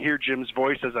 and I can hear Jim's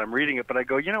voice as I'm reading it. But I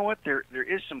go, you know what? There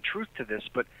is some truth to this,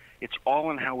 but it's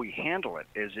all in how we handle it.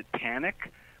 Is it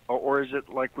panic, or is it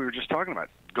like we were just talking about,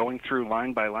 going through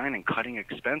line by line and cutting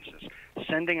expenses,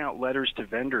 sending out letters to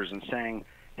vendors and saying,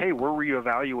 hey, we're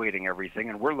reevaluating everything,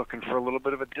 and we're looking for a little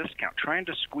bit of a discount, trying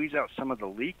to squeeze out some of the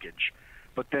leakage.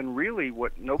 But then really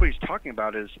what nobody's talking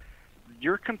about is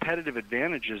your competitive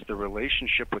advantage is the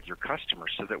relationship with your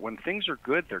customers, so that when things are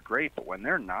good, they're great, but when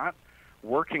they're not,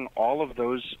 working all of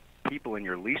those people in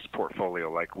your lease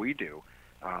portfolio like we do,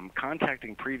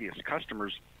 contacting previous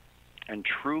customers and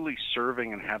truly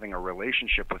serving and having a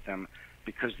relationship with them,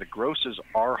 because the grosses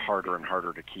are harder and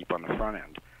harder to keep on the front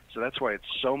end. So that's why it's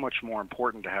so much more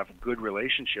important to have good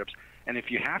relationships. And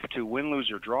if you have to, win, lose,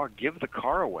 or draw, give the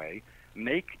car away.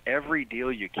 Make every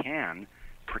deal you can.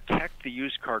 Protect the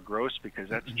used car gross, because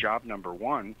that's job number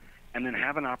one. And then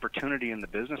have an opportunity in the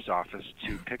business office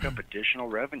to pick up additional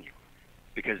revenue,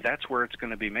 because that's where it's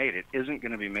going to be made. It isn't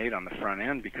going to be made on the front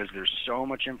end because there's so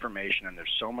much information and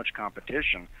there's so much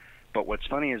competition. But what's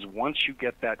funny is once you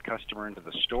get that customer into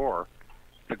the store,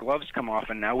 the gloves come off,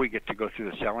 and now we get to go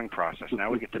through the selling process.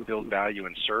 Now we get to build value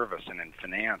in service and in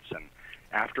finance and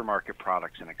aftermarket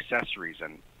products and accessories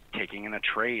and taking in a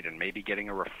trade and maybe getting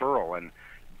a referral and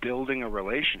building a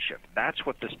relationship. That's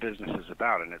what this business is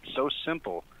about, and it's so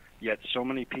simple, yet so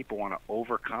many people want to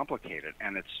overcomplicate it,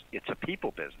 and it's a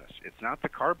people business. It's not the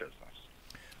car business,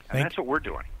 and that's what we're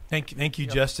doing. Thank you,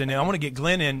 Justin. And I want to get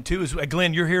Glenn in too.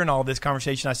 Glenn, you're hearing all this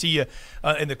conversation. I see you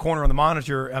in the corner on the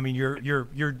monitor. I mean,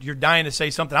 you're dying to say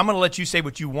something. I'm going to let you say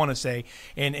what you want to say,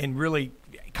 and really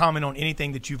comment on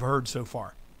anything that you've heard so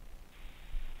far.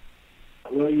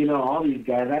 Well, you know, all these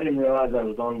guys, I didn't realize I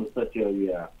was on with such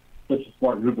a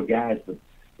smart group of guys, but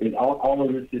all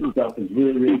of this stuff is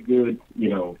really, really good, you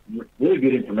know, really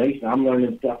good information. I'm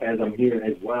learning stuff as I'm here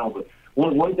as well. But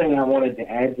one thing I wanted to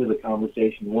add to the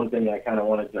conversation, one thing I kind of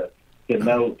wanted to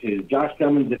note is Josh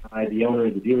Cummins and I, the owner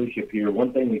of the dealership here,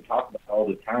 one thing we talk about all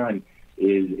the time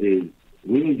is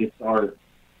we need to start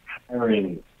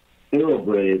hiring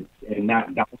thoroughbreds and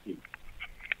not donkeys.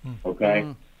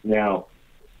 Okay? Now,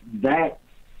 that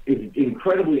is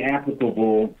incredibly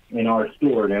applicable in our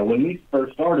store. Now, when we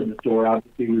first started the store,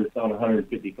 obviously we were selling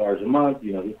 150 cars a month.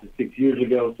 You know, this is 6 years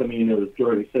ago. Some of you know the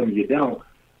story, some of you don't.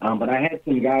 But I had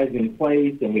some guys in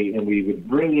place, and we would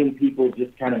bring in people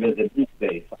just kind of as a need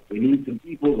base. Like, we need some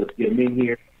people. Let's get them in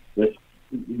here. Let's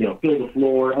fill the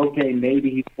floor. Okay, maybe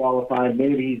he's qualified,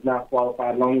 maybe he's not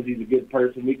qualified. As long as he's a good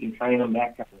person, we can train him,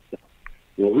 that kind of stuff.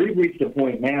 Well, we've reached a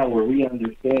point now where we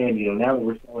understand, now that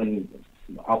we're selling,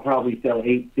 I'll probably sell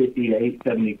 $850 to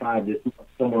 $875 this month,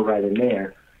 somewhere right in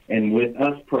there. And with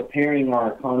us preparing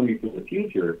our economy for the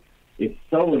future, it's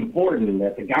so important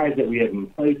that the guys that we have in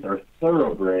place are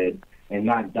thoroughbreds and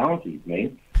not donkeys,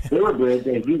 man. Thoroughbreds,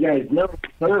 as you guys know,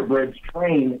 thoroughbreds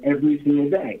train every single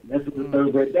day. That's what the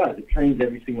thoroughbred does. It trains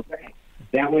every single day.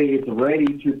 That way it's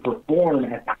ready to perform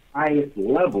at the highest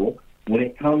level when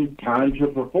it comes time to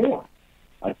perform.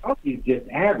 A donkey's just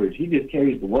average. He just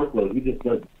carries the workload. He just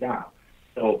does the job.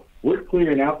 So we're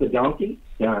clearing out the donkey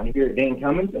here at Dan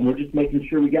Cummins, and we're just making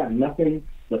sure we got nothing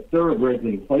but thoroughbreds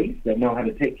in place that know how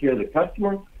to take care of the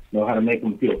customer, know how to make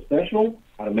them feel special,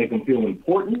 how to make them feel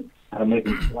important, how to make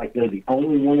them feel like they're the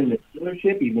only one in the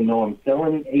dealership, even though I'm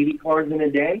selling 80 cars in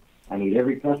a day. I need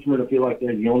every customer to feel like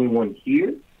they're the only one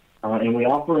here. And we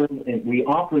offer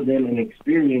them an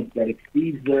experience that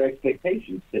exceeds their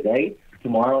expectations today,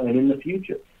 tomorrow, and in the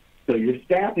future. So your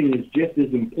staffing is just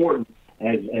as important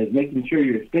as making sure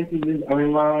your expenses are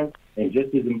in line, and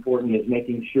just as important as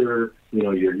making sure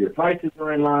your prices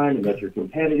are in line and that you're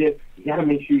competitive. You got to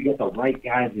make sure you got the right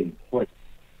guys in place.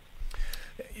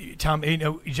 Tom,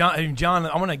 John,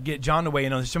 I want to get John to weigh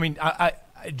in on this. I mean,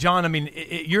 John,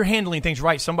 you're handling things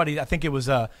right. Somebody, I think it was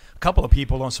a couple of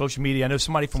people on social media. I know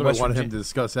somebody from West wanted Virginia. him to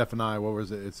discuss F&I. What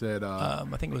was it? It said. I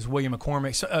think it was William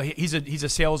McCormick. So, he's a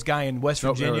sales guy in West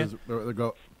Virginia.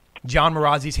 Go. John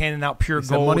Marazzi's handing out pure He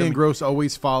gold. Money and Gross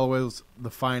always follows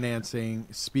the financing.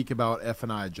 Speak about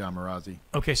F&I, John Marazzi.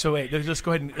 Okay, so wait, let's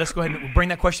go ahead and bring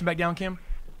that question back down, Kim.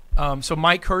 So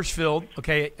Mike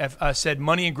Hirschfield, said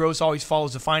Money and Gross always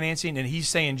follows the financing, and he's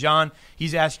saying, John,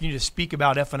 he's asking you to speak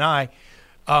about F&I.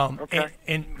 Okay.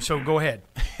 And so go ahead.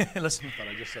 Listen.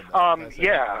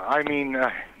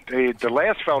 The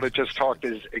last fellow that just talked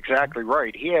is exactly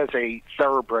right. He has a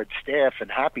thoroughbred staff and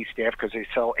happy staff because they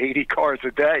sell 80 cars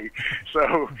a day.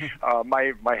 So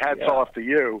my hat's off to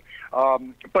you.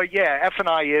 But yeah,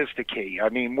 F&I is the key. I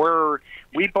mean,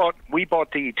 we bought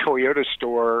the Toyota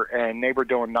store, and they were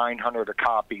doing $900 a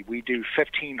copy. We do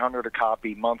 $1,500 a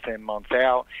copy month in, month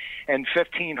out, and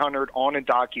 $1,500 on a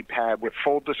DocuPad with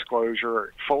full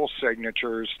disclosure, full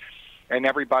signatures, and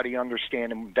everybody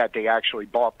understanding that they actually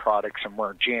bought products and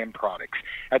weren't jam products.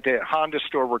 At the Honda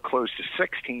store, we're close to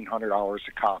 $1,600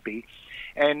 a copy,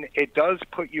 and it does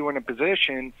put you in a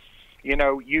position.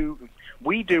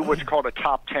 We do what's called a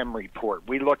top 10 report.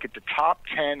 We look at the top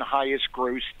 10 highest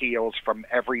gross deals from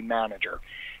every manager,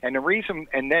 and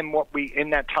then what we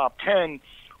in that top 10,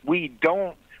 we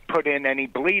don't put in any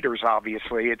bleeders,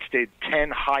 obviously. It's the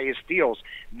 10 highest deals.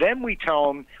 Then we tell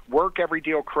them, work every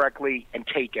deal correctly and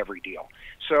take every deal.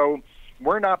 So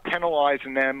we're not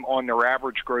penalizing them on their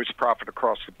average gross profit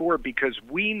across the board, because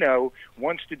we know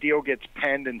once the deal gets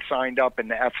penned and signed up in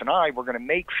the F&I, we're going to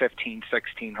make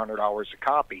 $1,600 a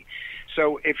copy.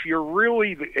 So if you're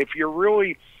really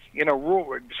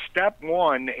step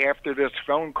one after this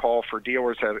phone call for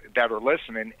dealers that are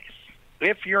listening,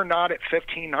 if you're not at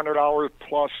 $1,500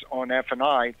 plus on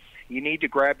F&I, you need to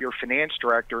grab your finance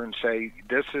director and say,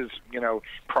 this is,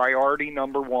 priority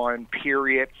number one,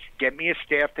 period. Get me a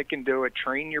staff that can do it.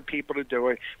 Train your people to do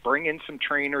it. Bring in some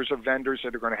trainers or vendors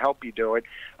that are going to help you do it.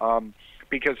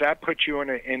 Because that puts you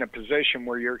in a position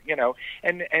where you're,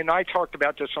 and I talked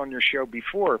about this on your show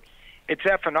before. It's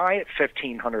F&I at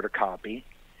 $1,500 a copy.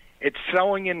 It's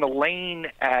selling in the lane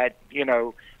at,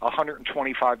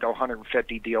 125 to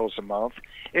 150 deals a month.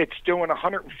 It's doing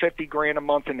 150 grand a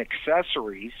month in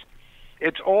accessories.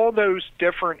 It's all those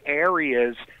different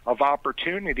areas of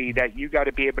opportunity that you got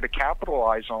to be able to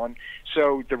capitalize on,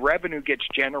 so the revenue gets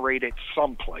generated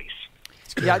someplace.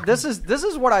 Yeah, this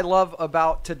is what I love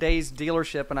about today's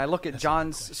dealership, and I look at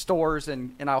John's stores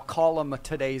and I'll call them a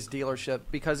today's dealership,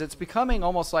 because it's becoming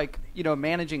almost like,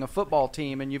 managing a football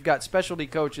team, and you've got specialty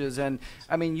coaches, and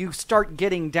you start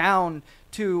getting down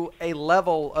to a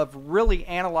level of really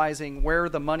analyzing where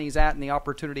the money's at and the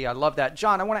opportunity. I love that.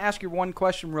 John, I want to ask you one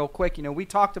question real quick. We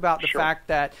talked about the fact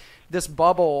that this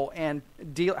bubble and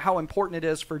how important it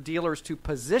is for dealers to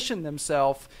position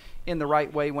themselves in the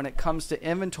right way when it comes to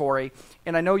inventory.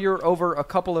 And I know you're over a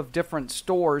couple of different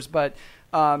stores, but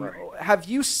have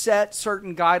you set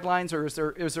certain guidelines, or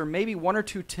is there maybe one or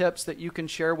two tips that you can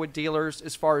share with dealers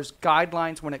as far as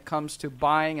guidelines when it comes to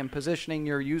buying and positioning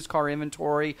your used car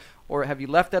inventory, or have you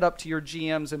left that up to your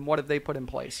GMs, and what have they put in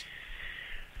place?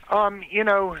 You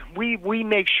know, we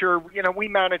make sure, you know, we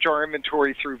manage our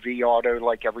inventory through vAuto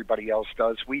like everybody else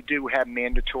does. We do have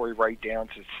mandatory write-downs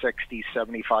at 60,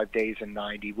 75 days, and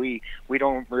 90. We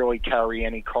don't really carry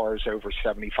any cars over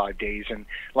 75 days. And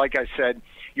like I said,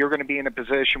 you're going to be in a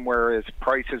position where as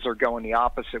prices are going the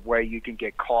opposite way, you can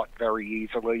get caught very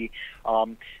easily.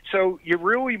 So you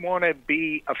really want to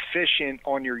be efficient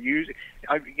on your use.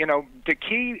 You know, the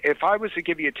key, if I was to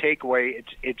give you a takeaway,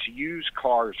 it's used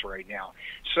cars right now.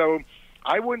 So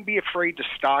I wouldn't be afraid to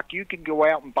stock. You can go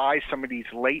out and buy some of these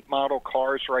late model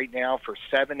cars right now for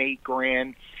 $7-8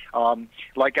 grand.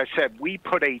 Like I said, we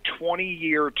put a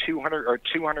 20-year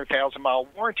 200,000 mile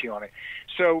warranty on it.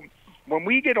 So when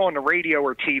we get on the radio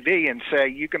or TV and say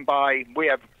you can buy, we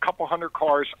have a couple hundred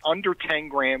cars under 10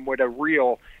 grand with a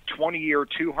real 20-year,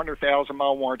 200,000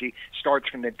 mile warranty, starts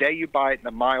from the day you buy it and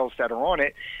the miles that are on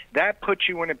it, that puts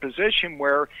you in a position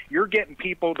where you're getting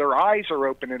people, their eyes are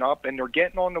opening up and they're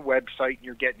getting on the website and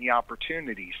you're getting the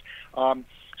opportunities.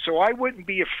 So I wouldn't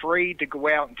be afraid to go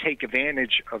out and take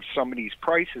advantage of some of these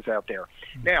prices out there.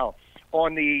 Now,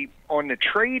 on the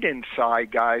trade-in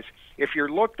side, guys, if your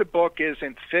look-to-book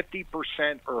isn't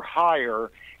 50% or higher,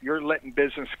 you're letting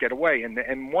business get away.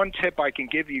 And one tip I can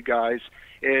give you guys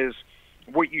is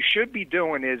what you should be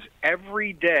doing is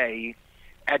every day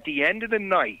at the end of the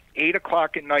night, 8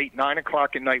 o'clock at night, 9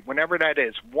 o'clock at night, whenever that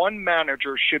is, one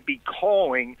manager should be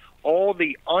calling all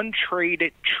the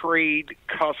untraded trade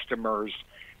customers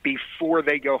before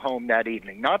they go home that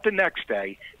evening, not the next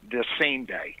day, the same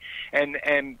day, and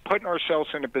putting ourselves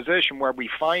in a position where we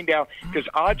find out, because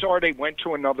odds are they went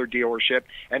to another dealership,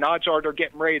 and odds are they're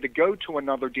getting ready to go to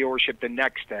another dealership the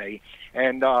next day,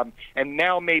 and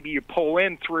now maybe you pull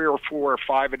in 3 or 4 or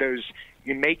 5 of those,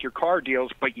 you make your car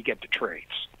deals, but you get the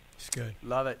trades. It's good.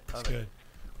 Love it. It's good.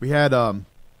 We had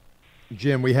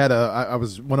Jim. We had I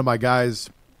was one of my guys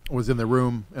was in the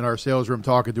room in our sales room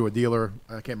talking to a dealer.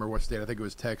 I can't remember what state. I think it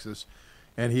was Texas.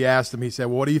 And he asked him. He said,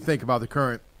 "Well, what do you think about the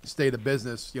current state of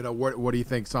business? You know, what do you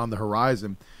think's on the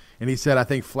horizon?" And he said, "I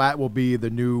think flat will be the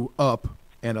new up,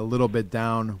 and a little bit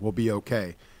down will be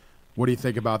okay." What do you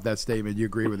think about that statement? You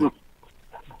agree with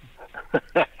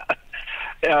it?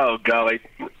 Oh, golly.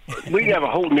 We have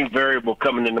a whole new variable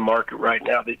coming in the market right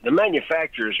now. The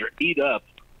manufacturers are eat up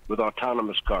with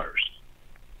autonomous cars.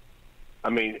 I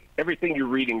mean, everything you're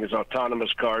reading is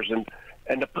autonomous cars, and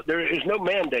there is no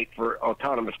mandate for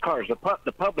autonomous cars.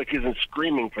 The public isn't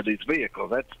screaming for these vehicles.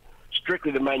 That's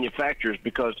strictly the manufacturers,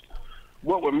 because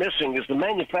what we're missing is the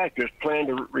manufacturers plan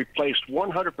to replace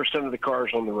 100% of the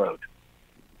cars on the road.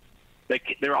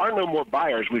 There are no more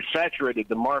buyers. We've saturated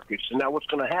the markets, and now what's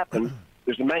going to happen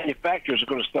is the manufacturers are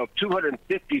going to sell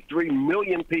 253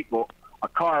 million people a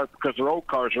car because their old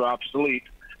cars are obsolete,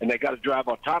 and they got to drive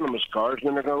autonomous cars, and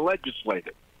then they're going to legislate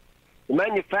it. The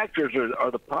manufacturers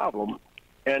are the problem,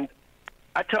 and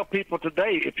I tell people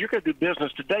today, if you're going to do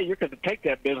business today, you're going to take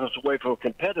that business away from a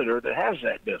competitor that has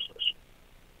that business.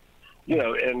 You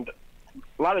know, and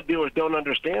a lot of dealers don't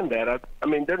understand that. I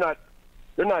mean, they're not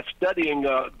studying.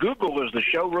 Google is the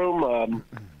showroom.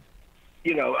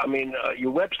 You know, I mean,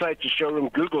 your website's the showroom.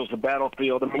 Google's the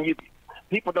battlefield. I mean,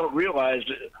 people don't realize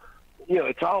that. You know,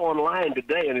 it's all online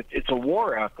today, and it's a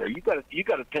war out there. You got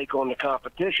to take on the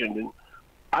competition, and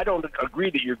I don't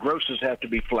agree that your grosses have to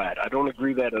be flat. I don't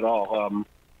agree that at all.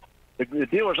 The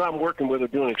dealers I'm working with are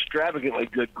doing extravagantly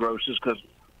good grosses because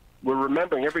we're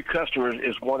remembering every customer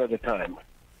is one at a time.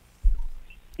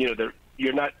 You know,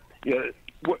 you're not. You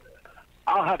know,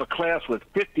 I'll have a class with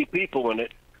 50 people in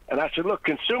it, and I said, look,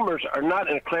 consumers are not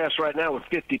in a class right now with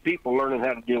 50 people learning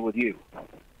how to deal with you.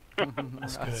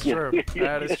 That's true.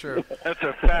 That is true. That's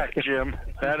a fact, Jim.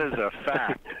 That is a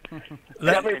fact. You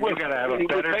got to have a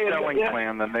better selling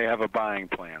plan than they have a buying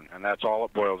plan, and that's all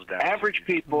it boils down to. Average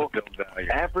people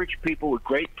with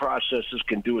great processes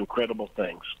can do incredible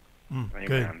things.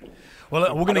 Good.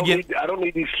 Well, we're going to get. I don't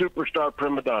need these superstar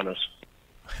prima donnas.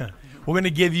 We're going to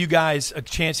give you guys a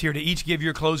chance here to each give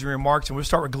your closing remarks, and we'll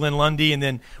start with Glenn Lundy, and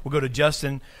then we'll go to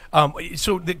Justin.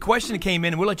 So the question that came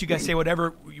in, and we'll let you guys say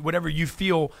whatever you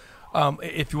feel.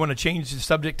 If you want to change the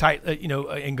subject,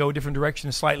 and go a different direction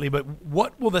slightly, but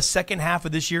what will the second half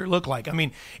of this year look like? I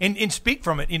mean, and speak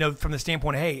from it, from the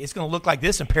standpoint of, hey, it's going to look like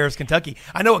this in Paris, Kentucky.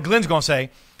 I know what Glenn's going to say,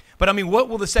 but I mean, what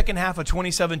will the second half of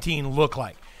 2017 look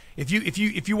like? If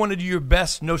you want to do your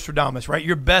best Nostradamus, right,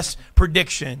 your best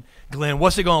prediction, Glenn,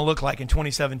 what's it going to look like in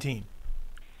 2017,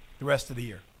 the rest of the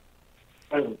year?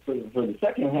 For the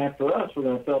second half, for us, we're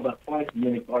going to sell about twice as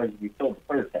many cars as we sold the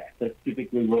first half. That's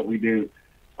typically what we do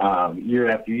year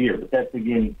after year. But that's,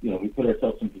 again, we put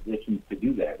ourselves in positions to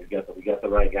do that. We got the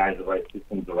right guys, the right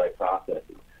systems, the right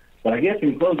processes. But But I guess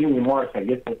in closing remarks, I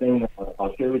guess the thing that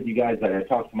I'll share with you guys that I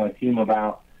talk to my team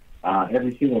about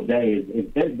every single day is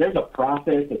there's a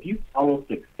process. If you follow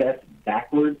success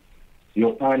backwards,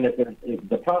 you'll find that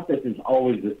the process is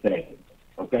always the same.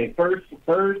 Okay, first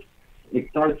it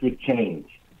starts with change.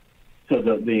 So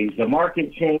the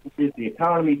market changes, the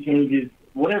economy changes,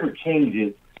 whatever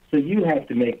changes. So you have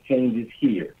to make changes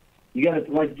here. You got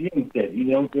to, like Jim said,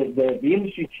 the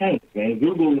industry changed, man.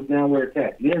 Google is now where it's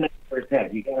at. The internet is where it's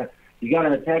at. You got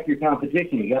to attack your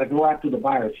competition. You got to go after the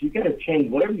virus. You got to change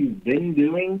whatever you've been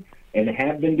doing and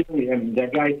have been doing. I mean,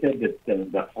 that guy said that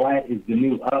the flat is the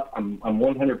new up. I'm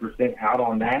 100% out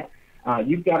on that.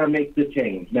 You've got to make the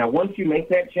change. Now, once you make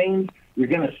that change, you're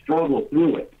going to struggle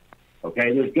through it.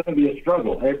 Okay, there's going to be a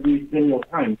struggle every single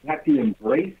time. You have to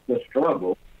embrace the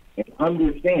struggle and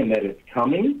understand that it's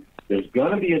coming. There's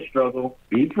going to be a struggle.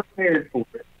 Be prepared for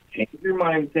it. Change your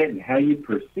mindset and how you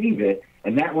perceive it.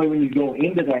 And that way, when you go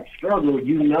into that struggle,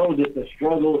 you know that the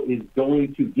struggle is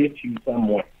going to get you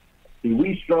somewhere. See,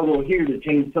 we struggle here to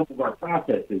change some of our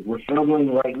processes. We're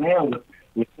struggling right now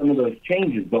with some of those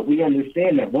changes, but we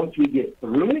understand that once we get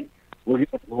through it, we're going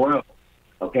to grow.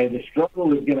 Okay, the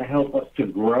struggle is going to help us to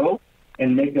grow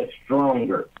and make us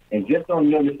stronger. And just on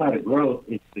the other side of growth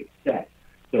is success.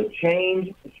 So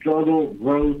change, struggle,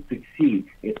 grow, succeed.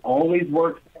 It always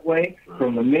works that way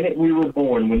from the minute we were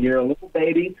born. When you're a little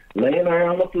baby laying there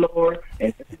on the floor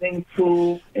and everything's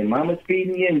cool and mama's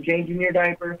feeding you and changing your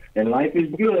diaper and life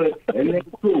is good,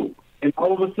 everything's cool. And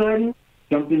all of a sudden,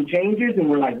 something changes and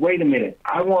we're like, wait a minute,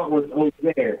 I want what's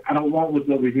over there. I don't want what's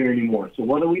over here anymore. So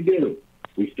what do?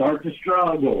 We start to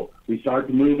struggle. We start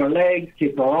to move our legs,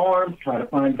 kick our arms, try to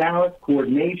find balance,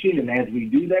 coordination, and as we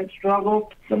do that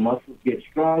struggle, the muscles get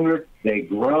stronger, they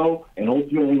grow, and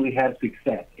ultimately we have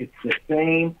success. It's the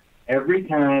same every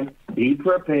time. Be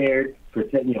prepared,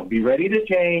 be ready to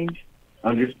change,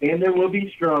 understand there will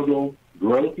be struggle,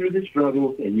 grow through the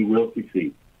struggles, and you will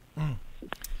succeed.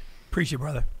 Appreciate it,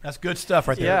 brother. That's good stuff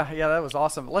right there. Yeah, that was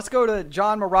awesome. Let's go to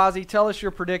John Marazi. Tell us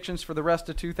your predictions for the rest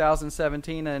of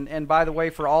 2017. And by the way,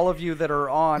 for all of you that are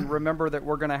on, remember that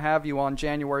we're going to have you on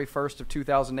January 1st of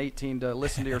 2018 to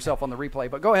listen to yourself on the replay.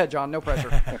 But go ahead, John. No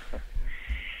pressure.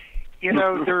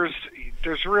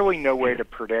 There's really no way to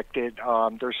predict it.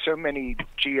 There's so many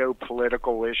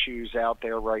geopolitical issues out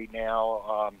there right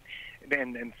now,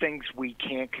 and things we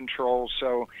can't control.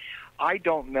 So I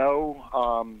don't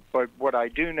know, but what I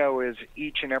do know is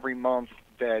each and every month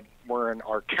that we're in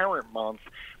our current month,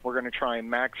 we're going to try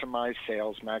and maximize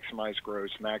sales, maximize gross,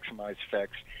 maximize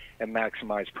fix, and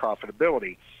maximize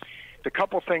profitability. The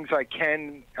couple things I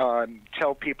can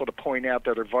tell people to point out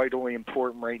that are vitally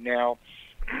important right now,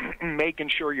 making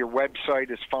sure your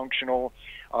website is functional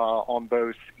on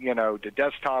both, the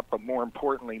desktop, but more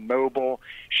importantly, mobile,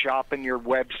 shopping your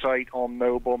website on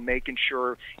mobile, making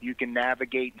sure you can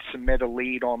navigate and submit a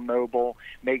lead on mobile,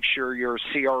 make sure your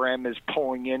CRM is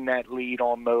pulling in that lead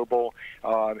on mobile.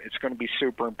 It's going to be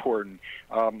super important.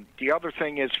 The other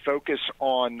thing is focus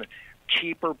on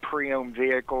cheaper pre-owned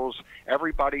vehicles.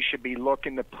 Everybody should be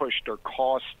looking to push their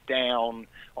costs down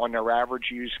on their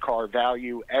average used car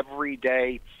value every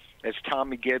day. As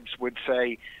Tommy Gibbs would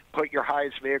say, put your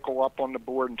highest vehicle up on the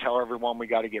board and tell everyone we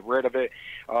got to get rid of it.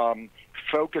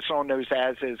 Focus on those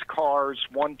as-is cars.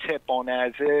 One tip on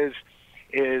as-is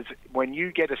is when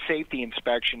you get a safety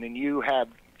inspection and you have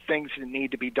things that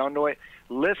need to be done to it,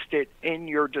 list it in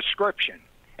your description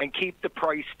and keep the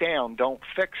price down. Don't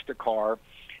fix the car.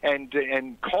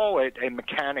 And call it a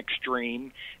mechanic's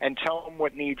dream and tell them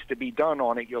what needs to be done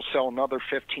on it. You'll sell another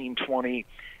 15, 20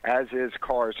 as-is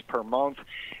cars per month.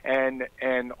 And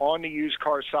on the used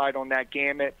car side on that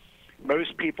gamut,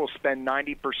 most people spend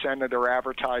 90% of their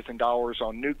advertising dollars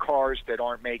on new cars that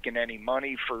aren't making any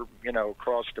money for,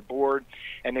 across the board,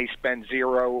 and they spend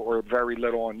zero or very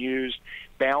little on used.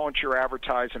 Balance your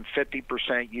advertising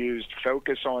 50% used.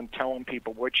 Focus on telling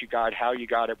people what you got, how you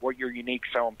got it, what your unique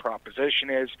selling proposition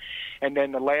is. And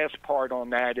then the last part on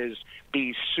that is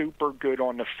be super good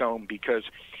on the phone, because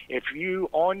if you,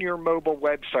 on your mobile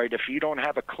website, if you don't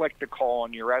have a click-to-call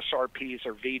on your SRPs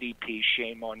or VDPs,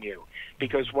 shame on you.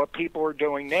 Because what people are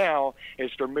doing now is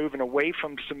they're moving away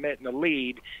from submitting a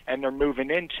lead and they're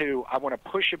moving into, I want to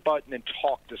push a button and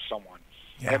talk to someone.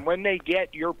 Yeah. And when they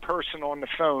get your person on the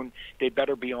phone, they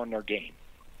better be on their game.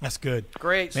 That's good.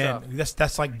 Great Man, stuff.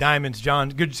 That's like diamonds, John.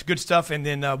 Good stuff. And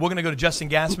then we're going to go to Justin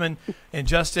Gassman. And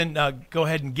Justin, go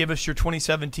ahead and give us your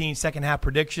 2017 second half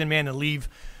prediction, man, and leave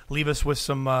us with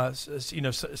some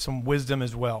some wisdom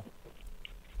as well.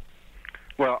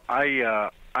 Well,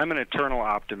 I'm an eternal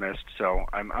optimist, so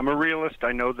I'm a realist.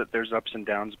 I know that there's ups and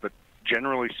downs, but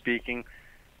generally speaking,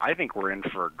 I think we're in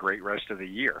for a great rest of the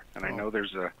year. And I know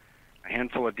there's a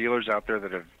handful of dealers out there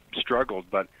that have struggled,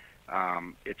 but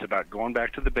it's about going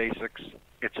back to the basics.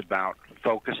 It's about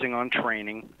focusing on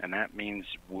training, and that means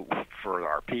for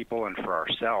our people and for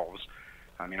ourselves.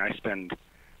 I mean, I spend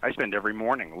every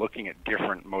morning looking at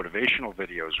different motivational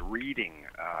videos, reading,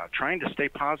 trying to stay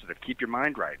positive, keep your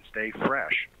mind right, stay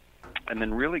fresh, and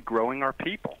then really growing our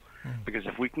people. Because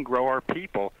if we can grow our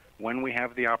people, when we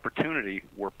have the opportunity,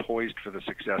 we're poised for the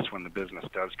success when the business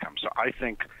does come. So I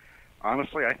think,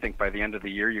 honestly, by the end of the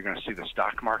year, you're going to see the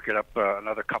stock market up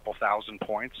another couple thousand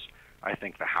points. I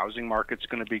think the housing market's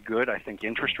going to be good. I think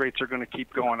interest rates are going to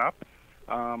keep going up.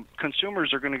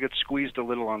 Consumers are going to get squeezed a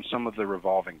little on some of the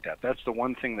revolving debt. That's the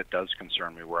one thing that does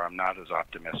concern me, where I'm not as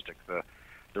optimistic.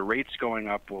 The rates going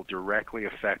up will directly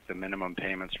affect the minimum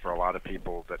payments for a lot of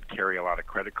people that carry a lot of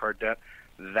credit card debt.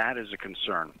 That is a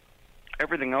concern.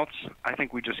 Everything else, I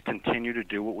think we just continue to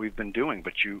do what we've been doing.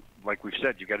 But like we've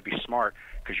said, you got to be smart,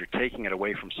 because you're taking it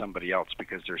away from somebody else,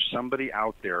 because there's somebody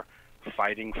out there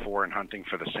fighting for and hunting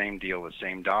for the same deal, the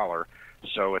same dollar.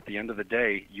 So at the end of the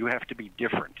day, you have to be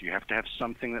different. You have to have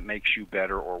something that makes you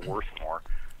better or worth more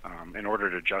in order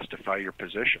to justify your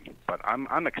position. But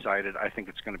I'm excited. I think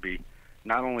it's going to be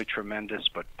not only tremendous,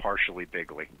 but partially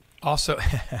bigly. Also,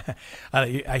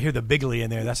 I hear the bigly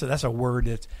in there. That's a word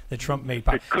that Trump made.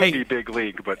 It could be big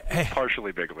league, but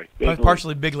partially bigly.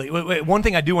 Partially bigly. Wait, one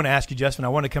thing I do want to ask you, Justin, I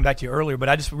wanted to come back to you earlier, but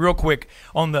I just real quick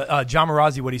on the John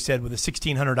Marazi, what he said with the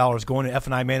 $1,600 going to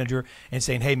F&I manager and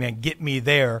saying, hey, man, get me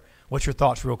there. What's your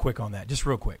thoughts real quick on that? Just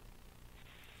real quick.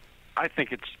 I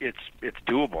think it's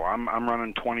doable. I'm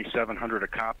running $2,700 a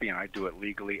copy, and I do it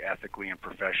legally, ethically, and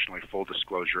professionally. Full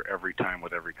disclosure every time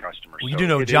with every customer. Well, you do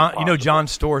know John. You know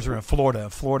John's stores are in Florida.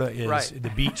 Florida is the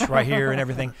beach right here and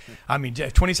everything. I mean,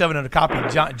 $2,700 a copy.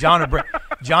 John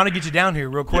will get you down here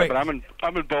real quick. Yeah, but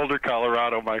I'm in Boulder,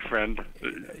 Colorado, my friend.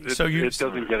 It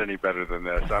doesn't get any better than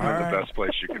this. I'm in the best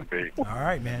place you can be. All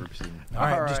right, man. All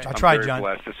right. I I'm tried, very John.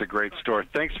 blessed. It's a great store.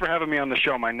 Thanks for having me on the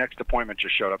show. My next appointment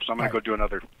just showed up, so I'm going to go do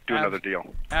another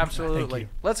deal. Absolutely.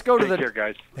 Let's go to Take care,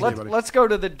 guys. Let's go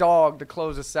to the dog to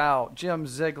close us out. Jim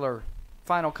Ziegler,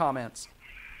 final comments.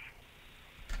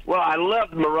 Well, I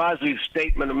loved Marazi's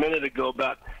statement a minute ago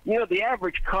about, the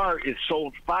average car is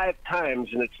sold 5 times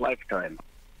in its lifetime.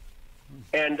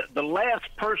 And the last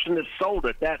person that sold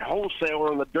it, that wholesaler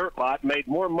on the dirt lot, made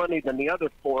more money than the other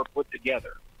 4 put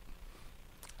together.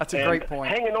 That's a great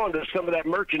point. Hanging on to some of that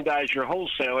merchandise you're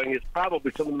wholesaling is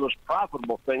probably some of the most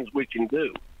profitable things we can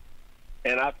do.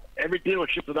 And every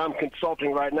dealership that I'm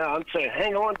consulting right now, I'm saying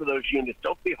hang on to those units.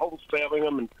 Don't be wholesaling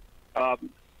them, and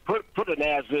put an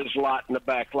as-is lot in the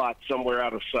back lot somewhere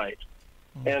out of sight.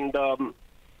 And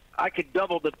I could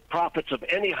double the profits of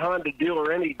any Honda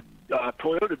dealer, any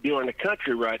Toyota dealer in the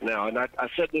country right now. And I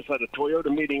said this at a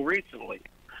Toyota meeting recently.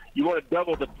 You want to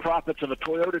double the profits of a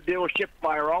Toyota dealership?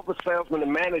 Fire all the salesmen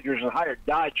and managers and hire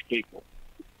Dodge people.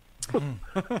 Because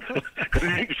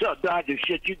if you can sell Dodge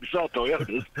shit, you can sell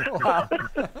Toyotas. Wow.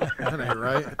 That ain't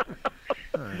right.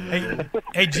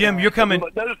 Hey, Jim, you're coming.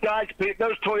 But those Dodge people,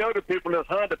 those Toyota people, those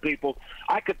Honda people,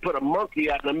 I could put a monkey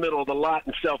out in the middle of the lot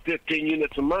and sell 15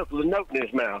 units a month with a note in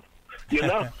his mouth.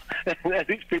 And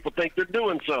these people think they're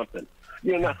doing something.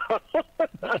 Now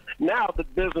the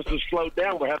business has slowed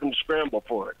down. We're having to scramble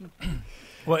for it.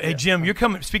 Well, hey Jim, you're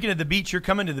coming. Speaking of the beach, you're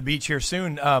coming to the beach here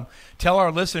soon. Tell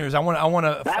our listeners. I want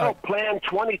to. Battle Plan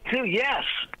 22. Yes.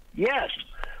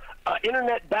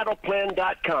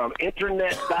 InternetBattlePlan.com.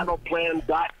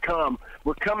 InternetBattlePlan.com.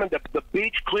 We're coming to the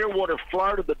beach, Clearwater,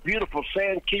 Florida, the beautiful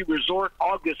Sand Key Resort,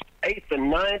 August 8th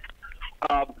and 9th.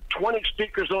 20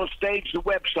 speakers on stage, the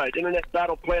website,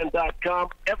 InternetBattlePlan.com,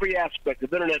 every aspect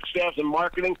of Internet sales and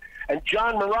marketing. And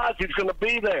John Marazi is going to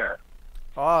be there.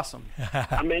 Awesome.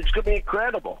 I mean, it's going to be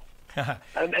incredible. And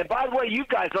by the way, you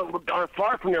guys aren't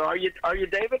far from here, are you,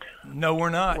 David? No, we're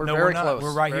not. We're We're not.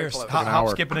 We're right Very here. close. Hop,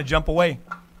 skip, and a jump away.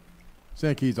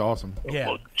 Sand Key's awesome. Yeah,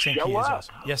 Well, Sand show Key is up.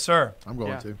 awesome. Yes, sir. I'm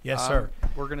going to. Yes, sir.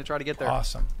 We're going to try to get there.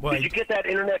 Awesome. Well, Did you get that?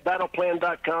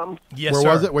 InternetBattlePlan.com? yes, Where sir.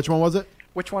 was it? Which one was it?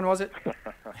 Which one was it?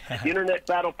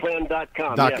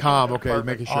 InternetBattlePlan.com. .com. Okay, Perfect.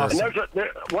 making sure. Awesome. And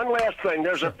one last thing.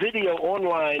 There's a video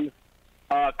online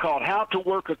called How to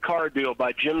Work a Car Deal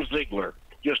by Jim Ziegler.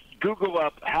 Just Google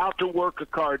up How to Work a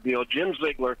Car Deal, Jim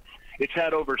Ziegler. It's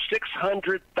had over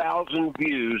 600,000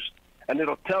 views, and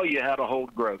it'll tell you how to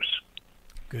hold gross.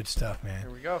 Good stuff, man. Here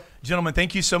we go. Gentlemen,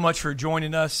 thank you so much for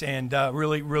joining us, and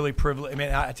really, really privileged. I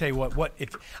mean, I tell you what if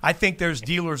I think there's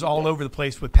dealers all over the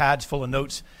place with pads full of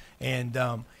notes, and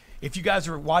if you guys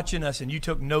are watching us and you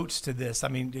took notes to this, I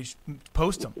mean, just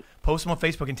post them on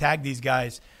Facebook and tag these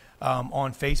guys.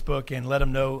 on Facebook and let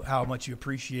them know how much you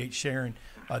appreciate sharing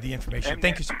the information.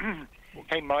 Thank you.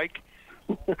 Hey, Mike.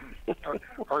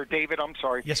 or David, I'm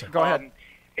sorry. Yes, sir. Go ahead.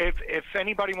 If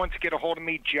anybody wants to get a hold of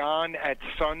me, John at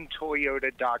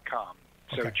suntoyota.com.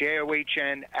 So Okay.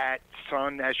 JOHN at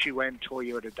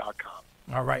Toyota.com.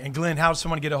 All right. And Glenn, how does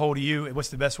someone get a hold of you? What's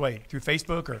the best way? Through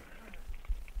Facebook or?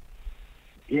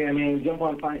 Yeah, man, jump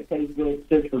on Facebook,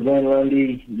 search for Glenn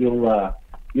Lundy. You'll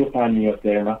find me up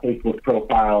there. My Facebook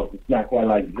profile, it's not quite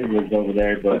like Ziggler's over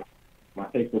there, but my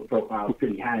Facebook profile is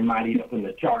pretty high and mighty up in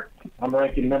the chart. I'm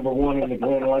ranking #1 in the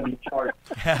Glenn Lundy chart.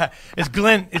 It's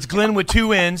Glenn with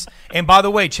 2 N's. And by the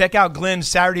way, check out Glenn's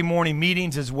Saturday morning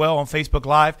meetings as well on Facebook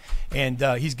Live. And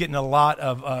he's getting a lot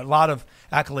of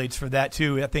accolades for that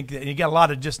too. I think that you got a lot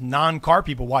of just non-car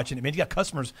people watching it. Man, you got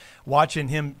customers watching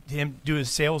him do his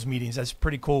sales meetings. That's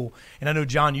pretty cool. And I know,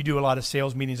 John, you do a lot of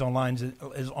sales meetings online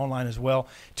as well.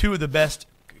 2 of the best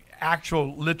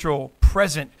actual literal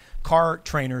present car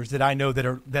trainers that I know that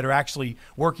are actually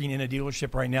working in a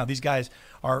dealership right now. These guys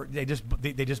they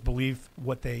just believe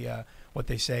what they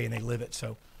say and they live it.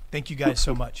 So thank you guys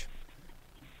so much.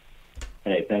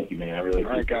 Hey, thank you, man. I really All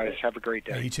right, appreciate guys. it. Have a great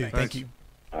day. Yeah, you too. Thanks. Thank you.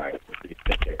 All right.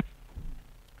 Take care.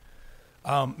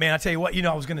 Man, I tell you what,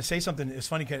 I was going to say something. It's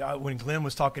funny because when Glenn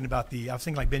was talking about I was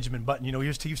thinking like Benjamin Button. He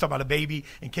was talking about a baby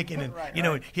and kicking, and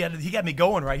Right. he got me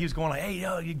going right. He was going like, "Hey,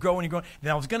 you're growing."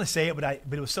 Then I was going to say it, but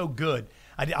it was so good.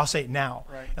 I'll say it now.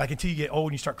 Right. Like until you get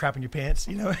old and you start crapping your pants,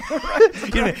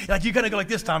 like you kind of go like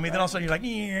this, Tommy. Then all of a sudden you're like,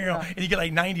 and you get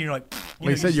like 90, and you're like.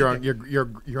 When you said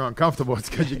you're uncomfortable,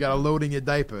 it's because you got a load in your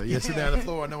diaper. You sit there on the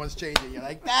floor and no one's changing. You're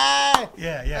like, Yeah.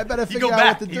 I better you figure go out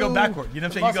back. what to You go do. backward. You know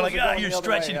what I'm saying? You go like, muscles are going you're the other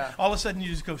way, stretching. yeah. All of a sudden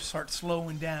you just start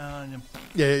slowing down. And,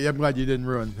 Yeah, I'm glad you didn't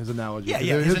ruin his analogy. yeah.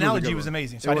 His His a analogy good was one.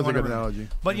 amazing. It So I was didn't a want good to analogy.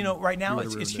 But right now You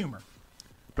would've it's ruined it. humor.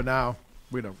 But now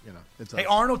we don't. It's Hey, us.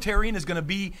 Arnold Terrien is going to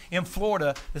be in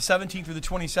Florida the 17th through the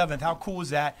 27th. How cool is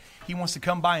that? He wants to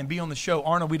come by and be on the show.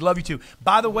 Arnold, we'd love you to.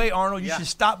 By the way, Arnold, you should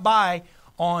stop by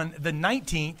on the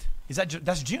 19th.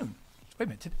 That's June. Wait a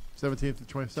minute. 17th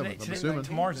to 27th. I'm assuming.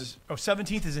 Tomorrow's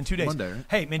 17th is in 2 days. Monday, right?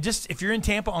 Hey, man, just if you're in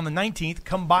Tampa on the 19th,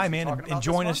 come by, man, talking and about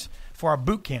join this us for our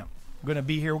boot camp. We're going to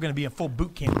be here. We're going to be in full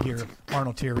boot camp here,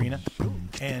 Arnold Terrien.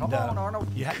 And Come on, Arnold.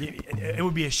 it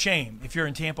would be a shame if you're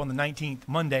in Tampa on the 19th,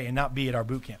 Monday, and not be at our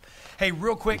boot camp. Hey,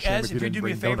 real quick, Shame Ez, if if you you didn't do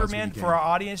me a bring favor, donuts when man, you for came. our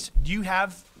audience, do you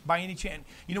have, by any chance,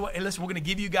 you know what? Hey, listen, we're going to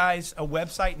give you guys a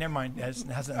website. Never mind. It has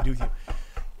nothing to do with you.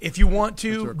 If you want Mr.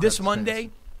 to, Krebs this fans. Monday,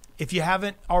 if you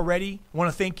haven't already,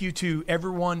 want to thank you to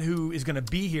everyone who is going to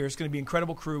be here. It's going to be an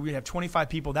incredible crew. We have 25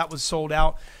 people. That was sold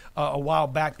out a while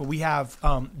back, but we have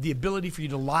the ability for you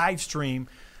to live stream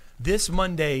this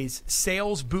Monday's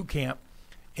sales boot camp.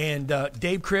 And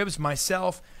Dave Cribbs,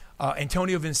 myself,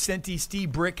 Antonio Vincenti, Steve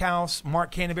Brickhouse, Mark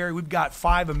Canterbury. We've got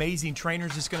 5 amazing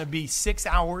trainers. It's going to be 6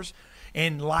 hours,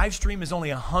 and live stream is only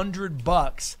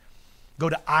 $100. Go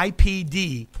to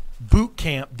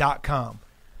IPDbootcamp.com.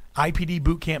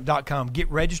 IPDbootcamp.com.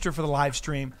 Get registered for the live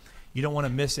stream. You don't want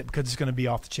to miss it because it's going to be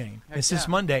off the chain. It's this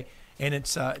Monday, and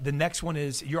it's the next one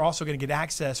is you're also going to get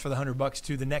access for the $100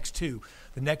 to the next 2.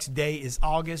 The next day is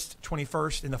August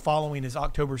 21st, and the following is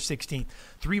October 16th.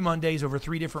 3 Mondays over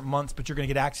 3 different months, but you're going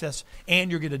to get access,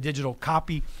 and you'll get a digital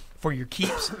copy for your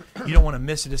keeps. You don't want to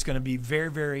miss it. It's going to be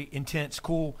very, very intense,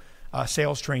 cool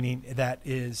sales training that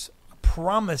is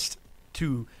promised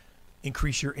to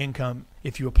increase your income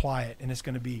if you apply it, and it's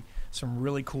going to be some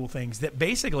really cool things that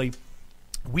basically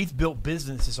we've built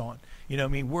businesses on.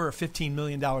 We're a $15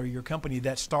 million a year company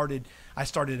that I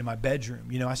started in my bedroom.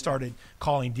 I started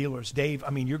calling dealers. Dave,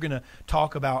 you're going to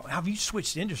talk about how you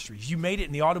switched industries. You made it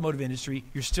in the automotive industry.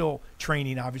 You're still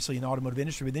training, obviously, in the automotive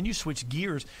industry, but then you switched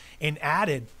gears and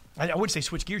added – I wouldn't say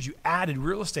switch gears. You added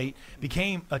real estate,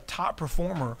 became a top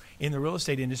performer in the real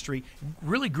estate industry,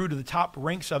 really grew to the top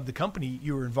ranks of the company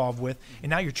you were involved with, and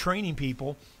now you're training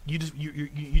people. You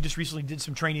just recently did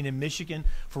some training in Michigan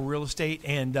for real estate,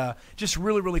 and just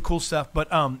really, really cool stuff. But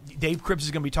Dave Cribbs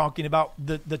is going to be talking about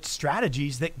the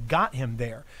strategies that got him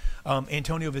there.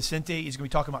 Antonio Vicente is going to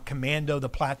be talking about Commando, the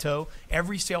Plateau.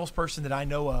 Every salesperson that I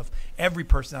know of, every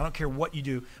person, I don't care what you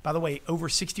do. By the way, over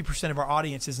 60% of our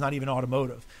audience is not even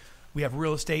automotive. We have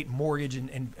real estate, mortgage,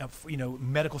 and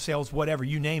medical sales, whatever,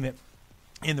 you name it,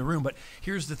 in the room. But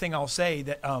here's the thing I'll say,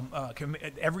 that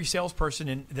every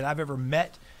salesperson that I've ever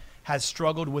met has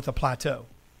struggled with a plateau.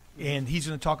 And he's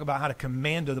going to talk about how to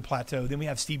commando the plateau. Then we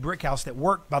have Steve Brickhouse that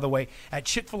worked, by the way, at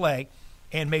Chick-fil-A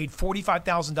and made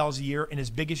 $45,000 a year in his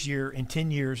biggest year in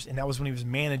 10 years, and that was when he was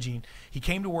managing. He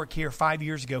came to work here 5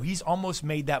 years ago. He's almost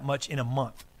made that much in a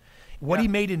month. What he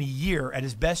made in a year at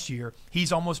his best year,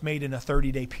 he's almost made in a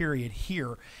 30-day period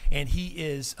here. And he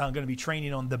is going to be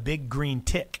training on the big green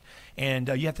tick. And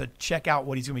you have to check out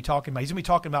what he's going to be talking about. He's going to be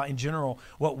talking about, in general,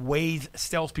 what weighs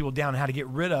steals people down and how to get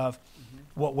rid of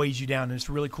what weighs you down. And it's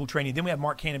really cool training. Then we have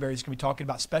Mark Canterbury who's going to be talking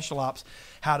about special ops,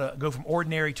 how to go from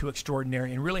ordinary to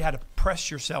extraordinary, and really how to press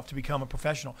yourself to become a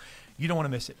professional. You don't want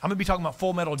to miss it. I'm going to be talking about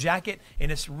Full Metal Jacket,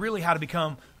 and it's really how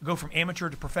to go from amateur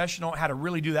to professional, how to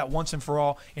really do that once and for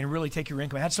all and really take your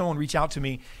income. I had someone reach out to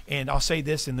me, and I'll say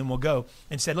this and then we'll go,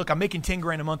 and said, look, I'm making 10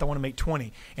 grand a month. I want to make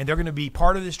 20. And they're going to be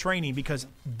part of this training because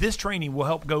this training will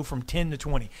help go from 10 to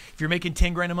 20. If you're making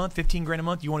 10 grand a month, 15 grand a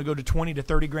month, you want to go to 20 to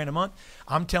 30 grand a month,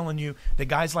 I'm telling you that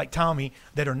guys like Tommy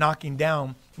that are knocking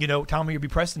down, Tommy will be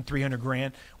pressing 300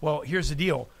 grand. Well, here's the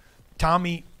deal.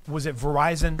 Tommy was at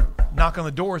Verizon, knock on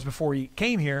the doors before he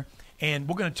came here, and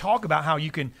we're going to talk about how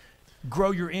you can grow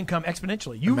your income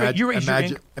exponentially. You raise your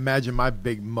income. Imagine my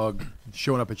big mug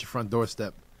showing up at your front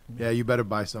doorstep. Yeah, you better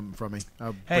buy something from me.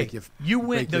 I'll break you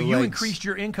increased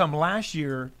your income last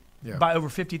year by over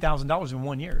 $50,000 in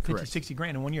 1 year, 50, 60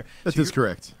 grand in 1 year. That is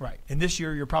correct. Right. And this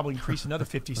year you're probably increasing another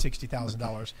 $50,000,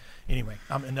 $60,000. Anyway,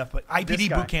 I'm enough. But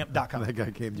IPDbootcamp.com. That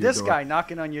guy came to this your door. guy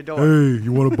knocking on your door. Hey,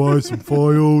 you want to buy some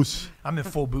files? I'm in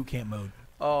full boot camp mode.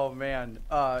 Oh, man.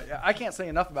 I can't say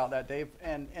enough about that, Dave.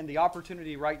 And the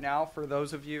opportunity right now for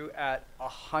those of you at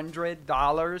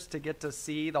 $100 to get to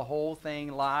see the whole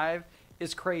thing live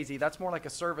is crazy. That's more like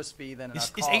a service fee than a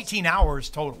cost. It's 18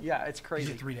 hours total. Yeah, it's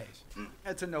crazy. 3 days.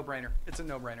 It's a no-brainer. It's a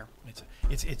no-brainer.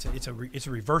 It's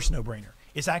a reverse no-brainer.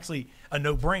 It's actually a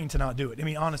no-brain to not do it. I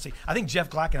mean, honestly, I think Jeff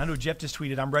Glacken, I know Jeff just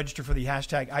tweeted, I'm registered for the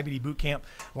hashtag IBD Bootcamp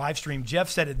live stream. Jeff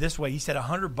said it this way. He said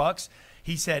 $100.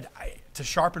 He said, to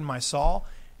sharpen my saw.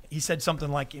 He said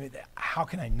something like, how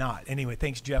can I not? Anyway,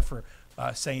 thanks, Jeff, for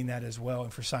saying that as well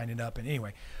and for signing up. And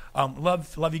anyway,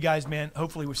 love you guys, man.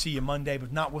 Hopefully we'll see you Monday. But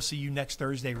if not, we'll see you next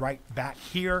Thursday right back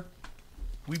here.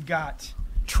 We've got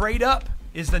Trade Up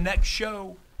is the next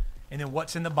show. And then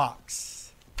What's in the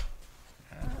Box?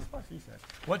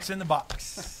 What's in the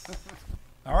box?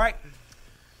 All right.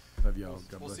 Love y'all.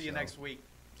 God we'll bless see you y'all. next week.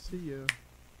 See you.